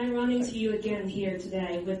 And I'm running to you again here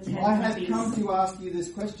today with 10 I have copies. come to ask you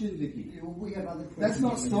this question, Vicky. That's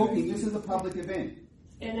not stalking, this is a public event.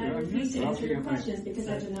 And I refuse to answer your questions because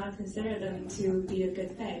I do not consider them to be of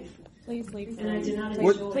good faith. Please leave. And I do not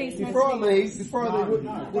enjoy... Before I leave,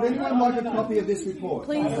 would anyone like a copy of this report?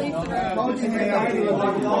 Please leave the room. Hold your hand up if you would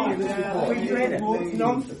like a copy of this report. We read it.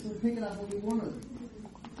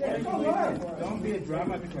 Don't be a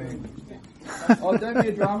drama queen. Oh, don't be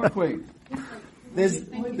a drama queen.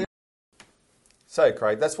 So,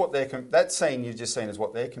 Craig, that's what that scene you've just seen is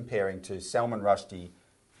what they're comparing to Salman Rushdie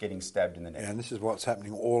getting stabbed in the neck. And this is what's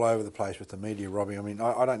happening all over the place with the media, Robbie. I mean,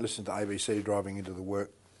 I don't listen to ABC driving into the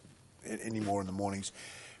work anymore in the mornings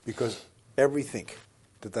because everything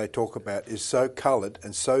that they talk about is so coloured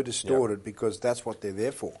and so distorted because that's what they're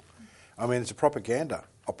there for. I mean, it's a propaganda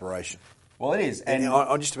operation. Well, it is. And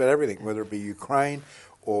on just about everything, whether it be Ukraine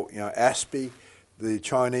or, ASPI, the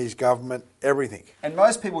Chinese government, everything. And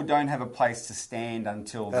most people don't have a place to stand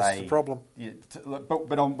until That's the problem. Yeah,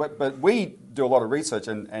 but we do a lot of research,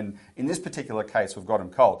 and in this particular case, we've got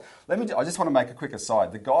them cold. I just want to make a quick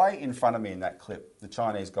aside. The guy in front of me in that clip, the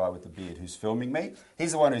Chinese guy with the beard who's filming me,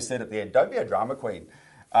 he's the one who said at the end, "Don't be a drama queen."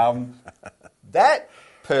 That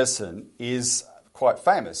person is quite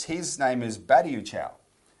famous. His name is Badiou Chow,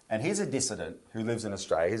 and he's a dissident who lives in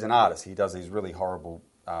Australia. He's an artist. He does these really horrible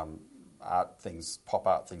art things, pop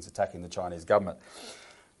art things, attacking the Chinese government.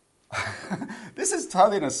 This is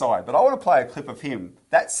totally an aside, but I want to play a clip of him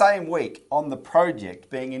that same week on the project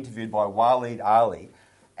being interviewed by Waleed Ali,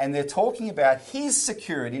 and they're talking about his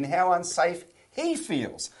security and how unsafe he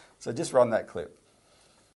feels. So just run that clip.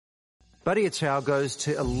 Buddy Atau goes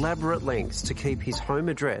to elaborate lengths to keep his home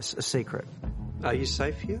address a secret. Are you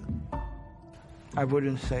safe here? I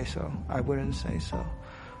wouldn't say so.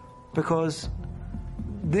 Because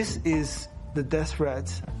this is the death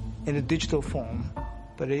threat in a digital form.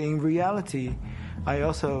 But in reality, I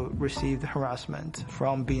also received harassment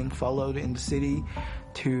from being followed in the city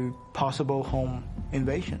to possible home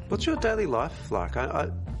invasion. What's your daily life like?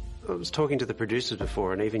 I was talking to the producers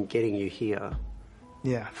before, and even getting you here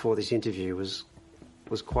for this interview was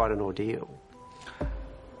quite an ordeal.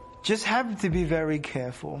 Just have to be very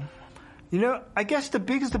careful. I guess the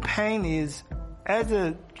biggest pain is, as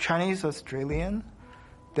a Chinese Australian,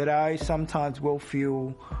 that I sometimes will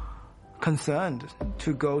feel concerned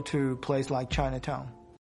to go to a place like Chinatown.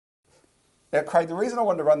 Now, Craig, the reason I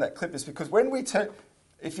wanted to run that clip is because when we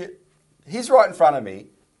he's right in front of me.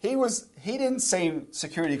 He didn't seem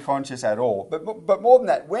security conscious at all. But more than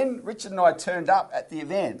that, when Richard and I turned up at the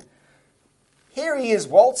event, here he is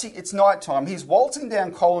waltzing. It's night time. He's waltzing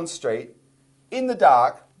down Collins Street in the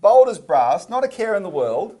dark, bold as brass, not a care in the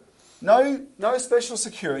world. No special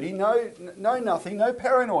security. No nothing. No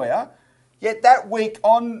paranoia. Yet that week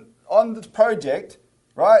on the project,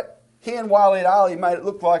 right, he and Waleed Ali made it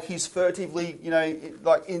look like he's furtively,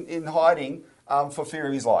 like in hiding for fear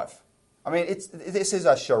of his life. I mean, this is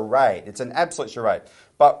a charade. It's an absolute charade.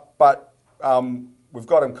 But we've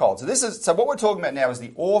got him cold. So what we're talking about now is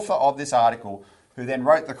the author of this article, who then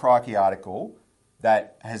wrote the Crikey article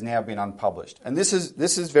that has now been unpublished. And this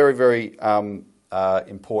is very, very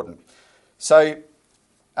important. So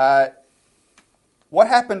what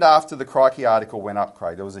happened after the Crikey article went up,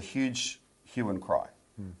 Craig? There was a huge hue and cry,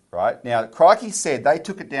 right? Now, Crikey said they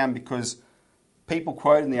took it down because people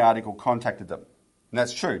quoted in the article contacted them. And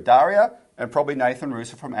that's true. Daria and probably Nathan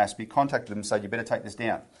Russo from ASPI contacted them and said, you better take this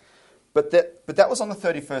down. But that was on the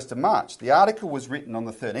 31st of March. The article was written on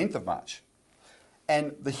the 13th of March.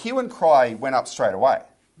 And the hue and cry went up straight away.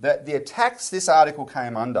 The attacks this article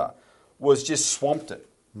came under was just swamped it.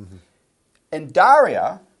 Mm-hmm. And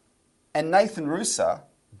Daria and Nathan Russo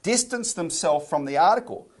distanced themselves from the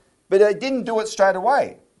article. But they didn't do it straight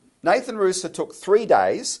away. Nathan Russo took 3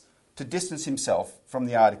 days to distance himself from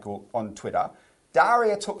the article on Twitter.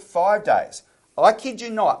 Daria took 5 days. I kid you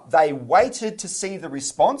not, they waited to see the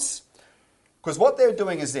response, because what they're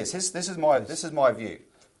doing is this is my view.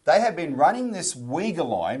 They have been running this Uyghur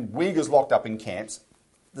line, Uyghurs locked up in camps,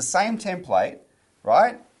 the same template,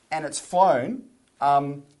 right? And it's flown,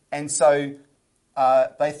 and so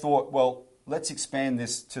they thought, well, let's expand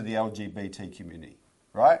this to the LGBT community,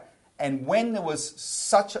 right? And when it was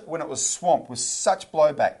swamped with such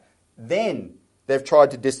blowback, then they've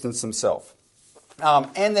tried to distance themselves.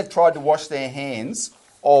 And they've tried to wash their hands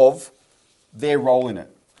of their role in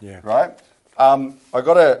it. Yeah. Right. I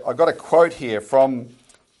got a quote here from.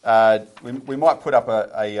 We might put up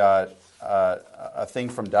a thing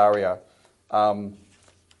from Daria.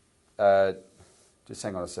 Just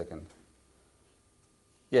hang on a second.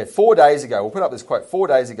 Yeah, 4 days ago, we'll put up this quote. 4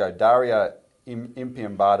 days ago, Daria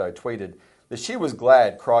Impiambardo tweeted that she was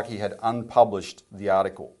glad Crikey had unpublished the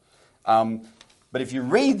article. But if you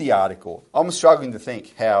read the article, I'm struggling to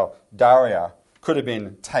think how Daria could have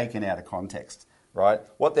been taken out of context, right?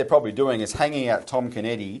 What they're probably doing is hanging out Tom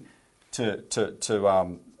Kennedy to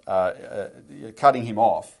cutting him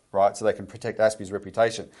off, right, so they can protect ASPI's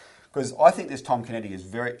reputation. Because I think this Tom Kennedy is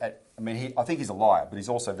I think he's a liar, but he's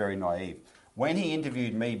also very naive. When he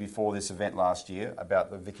interviewed me before this event last year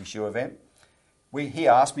about the Vicky Xu event, he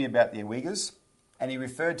asked me about the Uyghurs, and he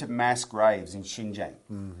referred to mass graves in Xinjiang.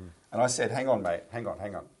 Mm-hmm. And I said, hang on, mate, hang on.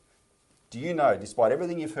 Do you know, despite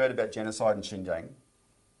everything you've heard about genocide in Xinjiang,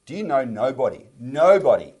 do you know nobody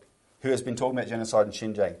who has been talking about genocide in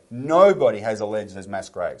Xinjiang, nobody has alleged there's mass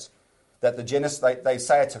graves? That they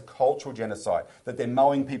say it's a cultural genocide, that they're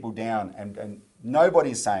mowing people down, and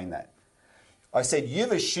nobody's saying that. I said,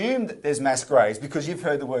 you've assumed that there's mass graves because you've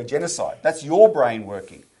heard the word genocide. That's your brain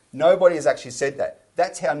working. Nobody has actually said that.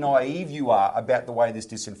 That's how naive you are about the way this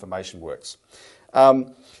disinformation works.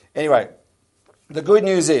 Anyway, the good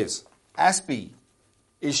news is ASPI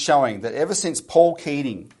is showing that ever since Paul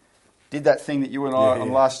Keating did that thing that you and I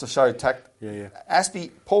on last show attacked,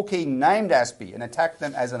 Paul Keating named ASPI and attacked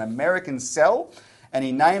them as an American cell, and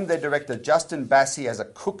he named their director Justin Bassey as a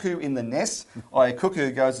cuckoo in the nest, a cuckoo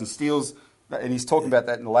who goes and steals, and he's talking about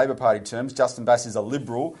that in the Labor Party terms. Justin Bassey is a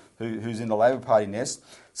Liberal who's in the Labor Party nest.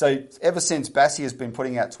 So ever since, Bassey has been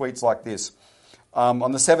putting out tweets like this.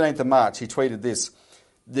 On the 17th of March, he tweeted this.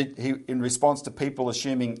 In response to people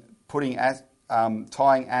assuming tying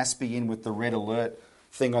ASPI in with the red alert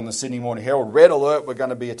thing on the Sydney Morning Herald. Red alert, we're going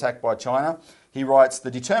to be attacked by China. He writes,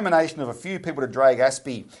 the determination of a few people to drag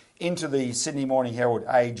ASPI into the Sydney Morning Herald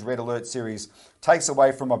Age Red Alert series takes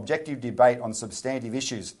away from objective debate on substantive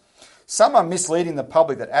issues. Some are misleading the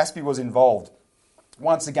public that ASPI was involved.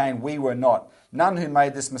 Once again, we were not. None who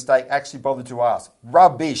made this mistake actually bothered to ask.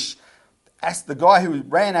 Rubbish. The guy who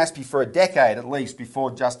ran ASPI for a decade at least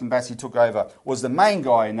before Justin Bassey took over was the main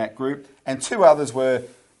guy in that group, and two others were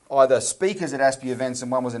either speakers at ASPI events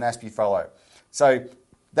and one was an ASPI fellow. So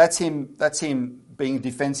that's him being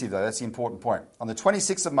defensive, though. That's the important point. On the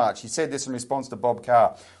 26th of March, he said this in response to Bob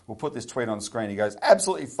Carr. We'll put this tweet on the screen. He goes,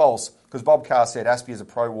 absolutely false, because Bob Carr said ASPI is a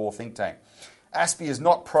pro-war think tank. ASPI is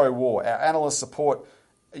not pro-war. Our analysts support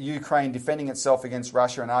Ukraine defending itself against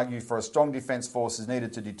Russia and argue for a strong defence force is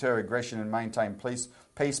needed to deter aggression and maintain peace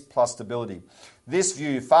plus stability. This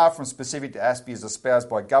view, far from specific to ASPI, is espoused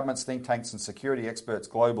by governments, think tanks and security experts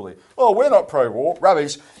globally. Oh, we're not pro-war.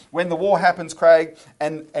 Rubbish. When the war happens, Craig,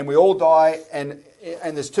 and we all die, and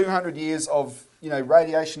there's 200 years of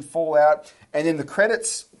radiation fallout, and then the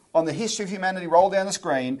credits on the history of humanity roll down the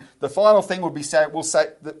screen, the final thing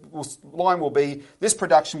line will be, this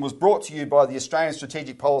production was brought to you by the Australian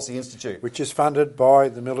Strategic Policy Institute. Which is funded by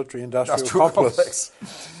the military-industrial complex.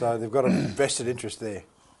 So they've got a vested interest there.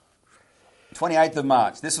 28th of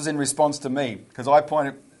March. This was in response to me, because I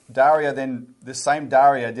pointed, this same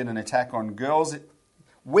Daria did an attack on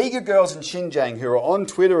Uyghur girls in Xinjiang who are on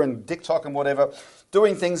Twitter and TikTok and whatever,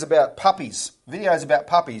 doing things about puppies, videos about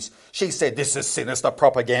puppies. She said, this is sinister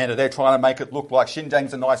propaganda. They're trying to make it look like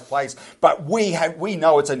Xinjiang's a nice place, but we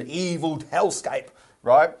know it's an evil hellscape,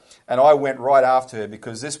 right? And I went right after her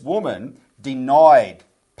because this woman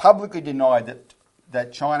publicly denied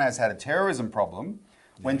that China has had a terrorism problem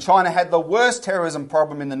when China had the worst terrorism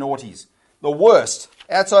problem in the noughties. The worst.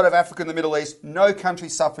 Outside of Africa and the Middle East, no country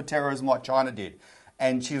suffered terrorism like China did.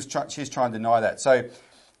 And she's trying to deny that. So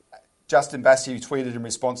Justin Bassey tweeted in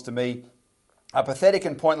response to me, a pathetic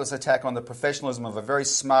and pointless attack on the professionalism of a very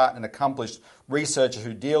smart and accomplished researcher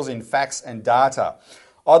who deals in facts and data.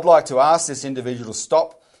 I'd like to ask this individual to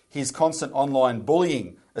stop his constant online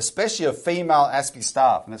bullying, especially of female ASPI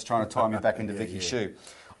staff. And that's trying to tie me back into Vicky's shoe.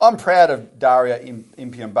 I'm proud of Daria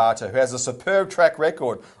Impiambata, who has a superb track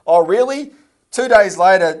record. Oh, really? 2 days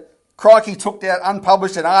later, Crikey took down,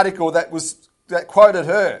 unpublished an article that quoted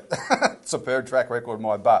her. Superb track record,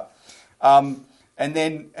 my butt. And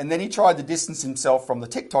then he tried to distance himself from the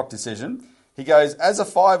TikTok decision. He goes, as a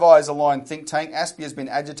Five Eyes aligned think tank, ASPI has been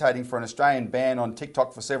agitating for an Australian ban on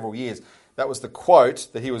TikTok for several years. That was the quote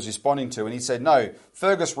that he was responding to. And he said, no,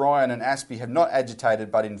 Fergus Ryan and ASPI have not agitated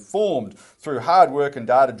but informed through hard work and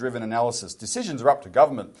data-driven analysis. Decisions are up to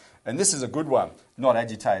government. And this is a good one, not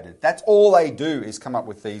agitated. That's all they do is come up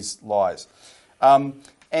with these lies.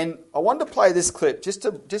 And I wanted to play this clip just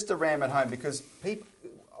to ram it home because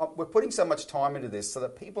we're putting so much time into this so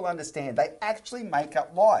that people understand they actually make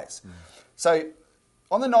up lies. So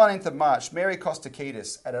on the 19th of March, Mary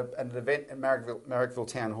Kostakidis at an event at Marrickville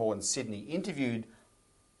Town Hall in Sydney interviewed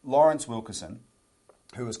Lawrence Wilkerson,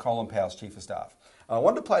 who was Colin Powell's Chief of Staff. And I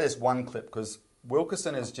wanted to play this one clip because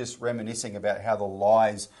Wilkerson is just reminiscing about how the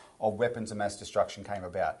lies of weapons of mass destruction came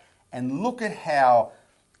about. And look at how,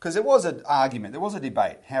 because there was an argument, there was a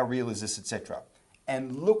debate, how real is this, etc.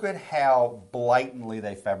 And look at how blatantly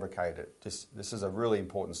they fabricated it. This is a really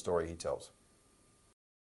important story he tells.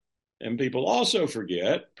 And people also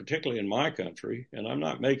forget, particularly in my country, and I'm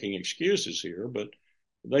not making excuses here, but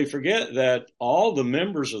they forget that all the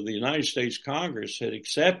members of the United States Congress had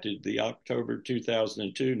accepted the October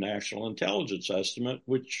 2002 National Intelligence Estimate,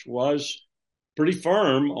 which was pretty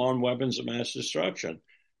firm on weapons of mass destruction.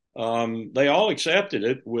 They all accepted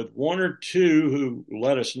it, with one or two who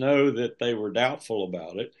let us know that they were doubtful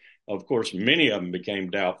about it. Of course, many of them became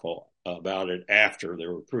doubtful about it after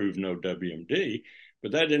there were proved no WMD,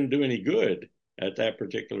 but that didn't do any good at that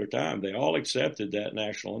particular time. They all accepted that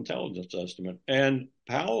National Intelligence Estimate. And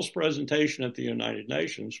Powell's presentation at the United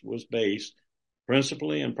Nations was based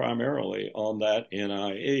principally and primarily on that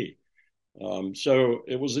NIE. So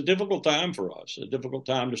it was a difficult time for us, a difficult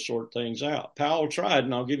time to sort things out. Powell tried,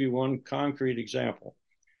 and I'll give you one concrete example.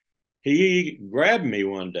 He grabbed me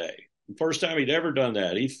one day. The first time he'd ever done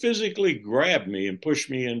that. He physically grabbed me and pushed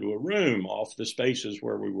me into a room off the spaces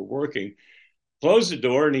where we were working, closed the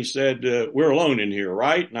door, and he said, we're alone in here,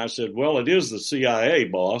 right? And I said, well, it is the CIA,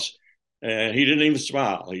 boss. And he didn't even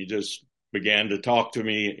smile. He just began to talk to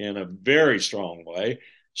me in a very strong way,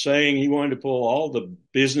 saying he wanted to pull all the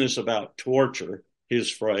business about torture, his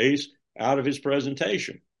phrase, out of his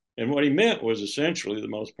presentation. And what he meant was essentially the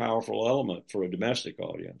most powerful element for a domestic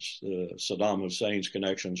audience, Saddam Hussein's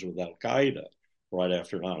connections with al-Qaeda right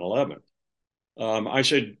after 9/11. I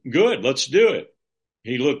said, good, let's do it.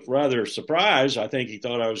 He looked rather surprised. I think he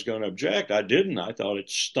thought I was going to object. I didn't. I thought it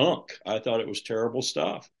stunk. I thought it was terrible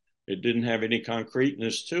stuff. It didn't have any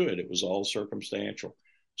concreteness to it. It was all circumstantial.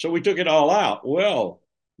 So we took it all out. Well,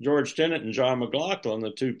 George Tenet and John McLaughlin,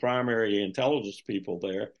 the two primary intelligence people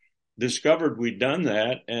there, discovered we'd done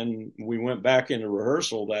that, and we went back into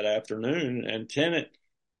rehearsal that afternoon, and Tenet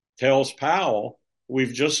tells Powell,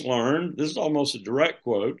 we've just learned, this is almost a direct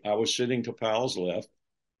quote, I was sitting to Powell's left,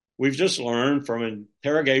 we've just learned from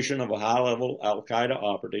interrogation of a high-level al-Qaeda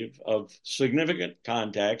operative of significant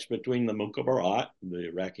contacts between the Mukhabarat, the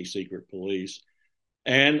Iraqi secret police,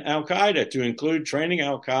 and al-Qaeda, to include training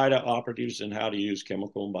al-Qaeda operatives in how to use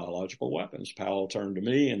chemical and biological weapons. Powell turned to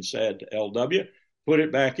me and said, LW, put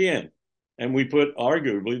it back in. And we put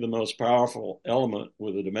arguably the most powerful element,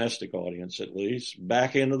 with a domestic audience at least,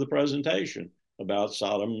 back into the presentation about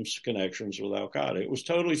Saddam's connections with al-Qaeda. It was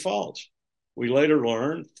totally false. We later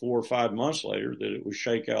learned, 4 or 5 months later, that it was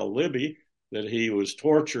Sheikh al-Libi, that he was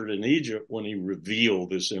tortured in Egypt when he revealed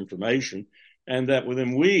this information, and that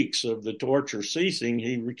within weeks of the torture ceasing,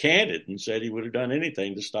 he recanted and said he would have done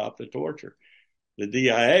anything to stop the torture. The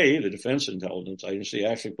DIA, the Defense Intelligence Agency,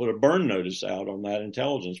 actually put a burn notice out on that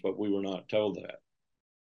intelligence, but we were not told that.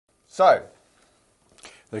 So,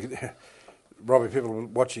 Robbie, people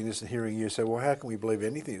watching this and hearing you say, well, how can we believe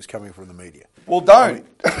anything that's coming from the media? Well, don't.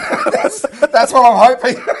 That's what I'm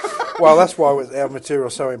hoping. Well, that's why our material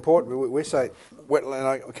is so important. We say, and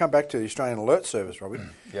I come back to the Australian Alert Service, Robbie.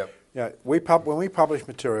 Yep. You know, when we publish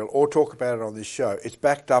material or talk about it on this show, it's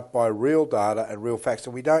backed up by real data and real facts,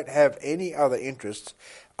 and we don't have any other interests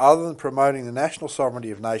other than promoting the national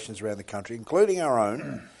sovereignty of nations around the country, including our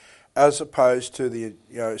own, as opposed to the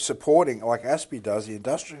supporting, like ASPI does, the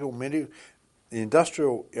industrial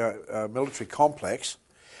military complex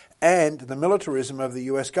and the militarism of the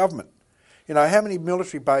US government. You know, how many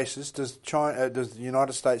military bases does the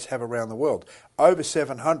United States have around the world? Over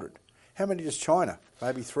 700. How many does China?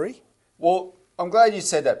 Maybe 3? Well, I'm glad you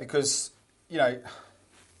said that because,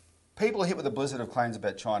 people are hit with a blizzard of claims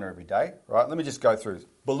about China every day, right? Let me just go through.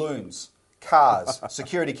 Balloons, cars,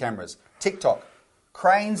 security cameras, TikTok,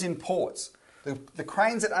 cranes in ports, the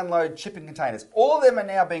cranes that unload shipping containers. All of them are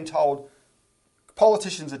now being told,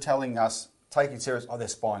 politicians are telling us, taking it serious, they're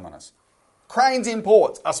spying on us. Cranes in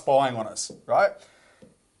ports are spying on us, right?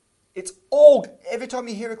 It's all, every time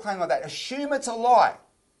you hear a claim like that, assume it's a lie.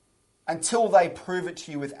 Until they prove it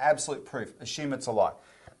to you with absolute proof, assume it's a lie.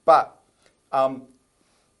 But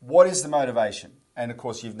what is the motivation? And of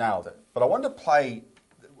course, you've nailed it. But I want to play.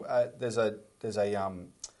 There's a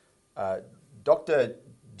Dr.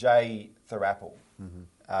 Jay Therapple.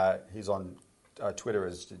 He's on Twitter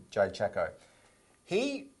as Jay Chaco.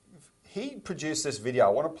 He produced this video. I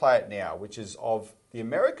want to play it now, which is of the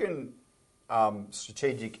American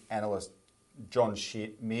strategic analyst John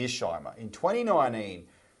Mearsheimer in 2019.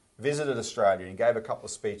 Visited Australia and gave a couple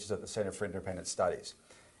of speeches at the Centre for Independent Studies.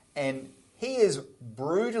 And he is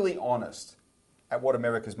brutally honest at what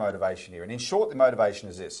America's motivation here. And in short, the motivation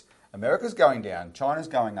is this. America's going down, China's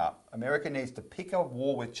going up. America needs to pick a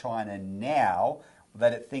war with China now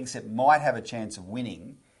that it thinks it might have a chance of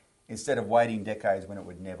winning instead of waiting decades when it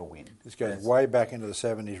would never win. This goes way back into the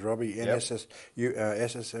 70s, Robbie.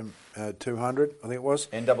 SSM 200, I think it was.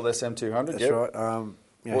 NSSM 200, That's right.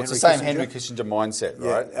 It's the same Henry Kissinger mindset,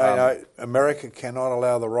 right? America cannot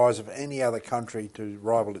allow the rise of any other country to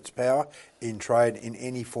rival its power in trade in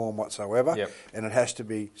any form whatsoever, and it has to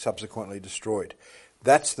be subsequently destroyed.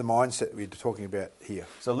 That's the mindset we're talking about here.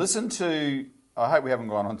 So listen to, I hope we haven't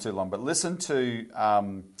gone on too long, but listen to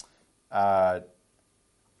John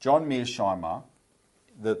Mearsheimer,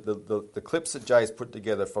 the clips that Jay's put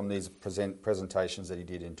together from these presentations that he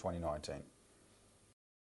did in 2019.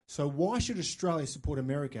 So why should Australia support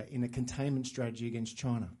America in a containment strategy against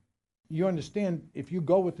China? You understand, if you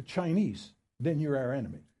go with the Chinese, then you're our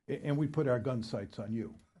enemy, and we put our gun sights on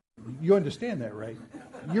you. You understand that, right?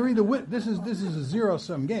 You're either with, this is a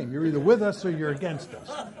zero-sum game. You're either with us or you're against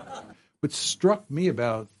us. What struck me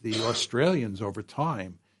about the Australians over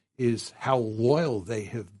time is how loyal they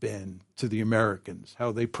have been to the Americans,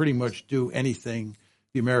 how they pretty much do anything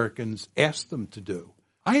the Americans ask them to do.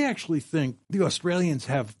 I actually think the Australians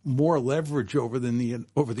have more leverage over the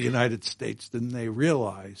United States than they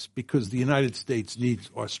realize because the United States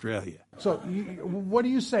needs Australia. So what are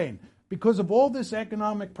you saying? Because of all this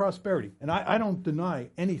economic prosperity, and I don't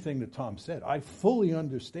deny anything that Tom said. I fully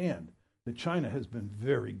understand that China has been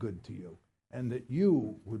very good to you. and that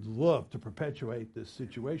you would love to perpetuate this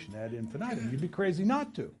situation ad infinitum. You'd be crazy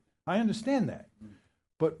not to. I understand that.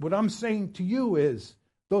 But what I'm saying to you is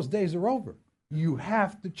those days are over. You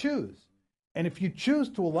have to choose. And if you choose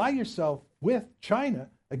to ally yourself with China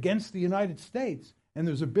against the United States, and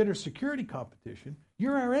there's a bitter security competition,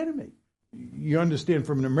 you're our enemy. You understand,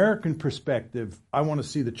 from an American perspective, I want to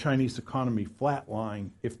see the Chinese economy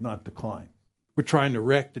flatline, if not decline. We're trying to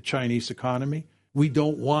wreck the Chinese economy. We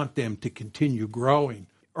don't want them to continue growing.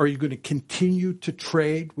 Are you going to continue to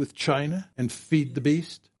trade with China and feed the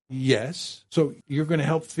beast? Yes. So you're going to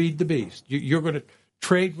help feed the beast. You're going to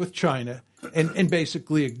trade with China and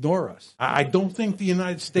basically ignore us. I don't think the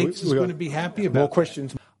United States is going to be happy about more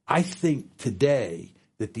questions. That. I think today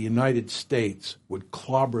that the United States would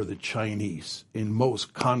clobber the Chinese in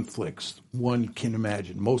most conflicts one can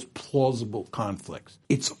imagine, most plausible conflicts.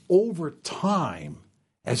 It's over time,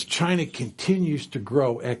 as China continues to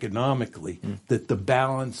grow economically, that the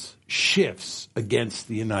balance shifts against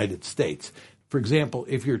the United States. For example,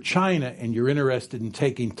 if you're China and you're interested in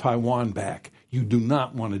taking Taiwan back, you do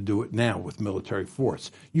not want to do it now with military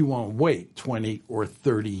force. You want to wait 20 or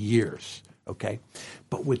 30 years, okay?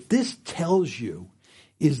 But what this tells you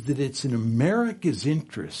is that it's in America's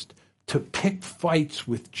interest to pick fights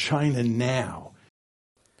with China now.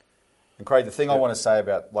 And Craig, the thing I want to say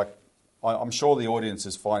about, I'm sure the audience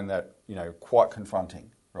is finding that, quite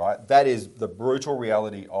confronting, right? That is the brutal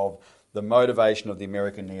reality of the motivation of the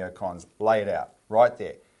American neocons laid out right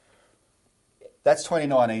there. That's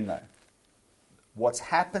 2019 though. What's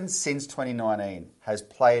happened since 2019 has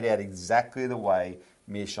played out exactly the way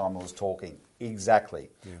Mearsheimer was talking. Exactly.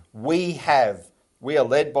 Yeah. We are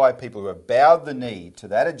led by people who have bowed the knee to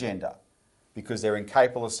that agenda because they're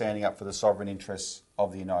incapable of standing up for the sovereign interests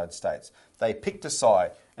of the United States. They picked a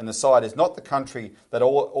side, and the side is not the country that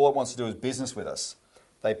all it wants to do is business with us.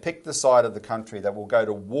 They picked the side of the country that will go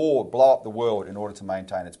to war, blow up the world in order to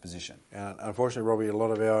maintain its position. And unfortunately, Robbie, a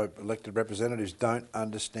lot of our elected representatives don't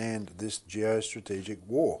understand this geostrategic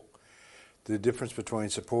war. The difference between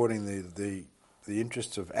supporting the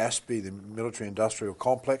interests of ASPI, the military-industrial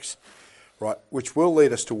complex, right, which will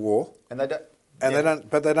lead us to war, and they don't.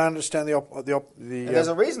 But they don't understand the. There's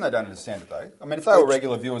a reason they don't understand it, though. I mean, if they were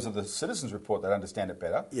regular viewers of the Citizens Report, they'd understand it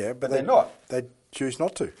better. Yeah, but they're not. They choose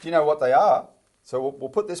not to. Do you know what they are? So we'll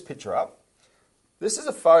put this picture up. This is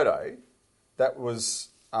a photo that was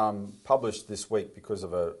published this week because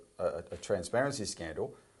of a transparency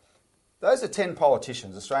scandal. Those are 10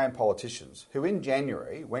 politicians, Australian politicians, who in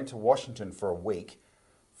January went to Washington for a week,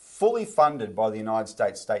 fully funded by the United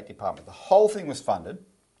States State Department. The whole thing was funded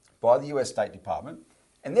by the US State Department,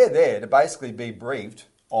 and they're there to basically be briefed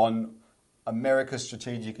on America's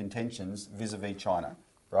strategic intentions vis-a-vis China,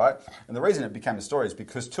 right? And the reason it became a story is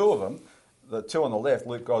because two of them, the two on the left,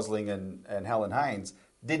 Luke Gosling and Helen Haynes,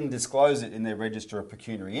 didn't disclose it in their register of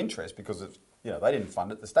pecuniary interest because they didn't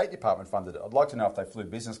fund it. The State Department funded it. I'd like to know if they flew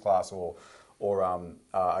business class or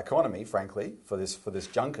economy, frankly, for this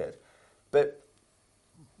junket. But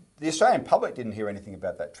the Australian public didn't hear anything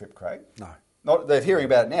about that trip, Craig. No. They're hearing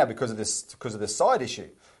about it now because of this side issue.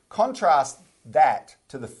 Contrast that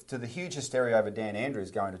to the huge hysteria over Dan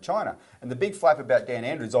Andrews going to China. And the big flap about Dan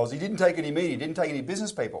Andrews was he didn't take any media, he didn't take any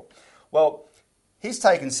business people. Well, he's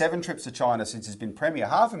taken 7 trips to China since he's been Premier.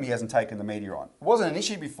 Half of them he hasn't taken the media on. It wasn't an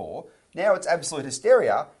issue before. Now it's absolute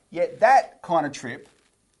hysteria. Yet that kind of trip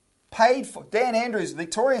paid for Dan Andrews.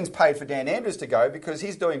 Victorians paid for Dan Andrews to go because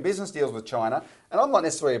he's doing business deals with China. And I'm not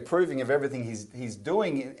necessarily approving of everything he's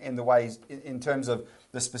doing in the ways in terms of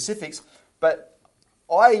the specifics. But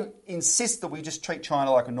I insist that we just treat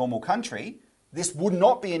China like a normal country. This would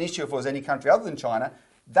not be an issue if it was any country other than China.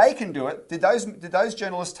 They can do it. Did those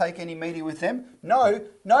journalists take any media with them? No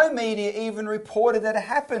media even reported that it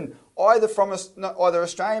happened. Either from either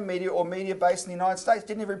Australian media or media based in the United States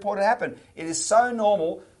didn't even report it happened. It is so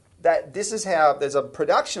normal that this is how there's a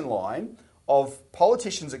production line of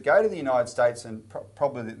politicians that go to the United States and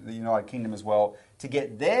probably the United Kingdom as well to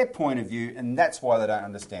get their point of view, and that's why they don't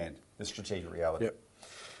understand the strategic reality.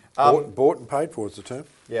 Yep. Bought and paid for is the term.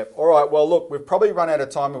 Yeah. All right. Well, look, we've probably run out of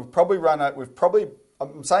time.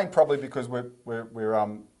 I'm saying probably because we've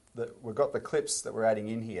got the clips that we're adding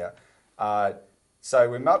in here. So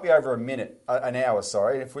we might be over an hour,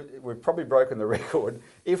 sorry. We've probably broken the record.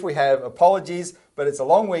 If we have, apologies, but it's a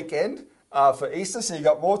long weekend for Easter, so you've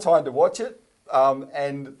got more time to watch it.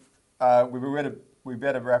 We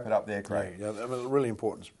better wrap it up there, Craig. Yeah, that was really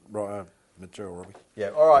important material, Robbie. Yeah,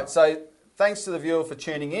 all right. So thanks to the viewer for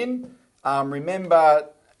tuning in. Remember,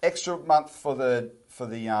 extra month for the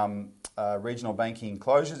regional banking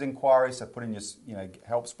closures inquiry. So put in your,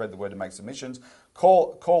 help spread the word to make submissions.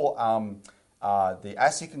 Call the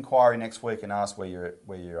ASIC inquiry next week and ask where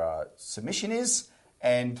your submission is,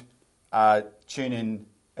 and tune in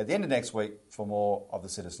at the end of next week for more of the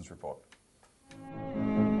Citizens Report.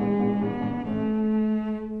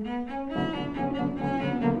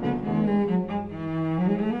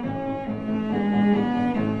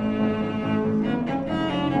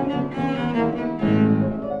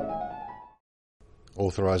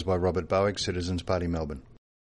 Authorised by Robert Bowick, Citizens Party, Melbourne.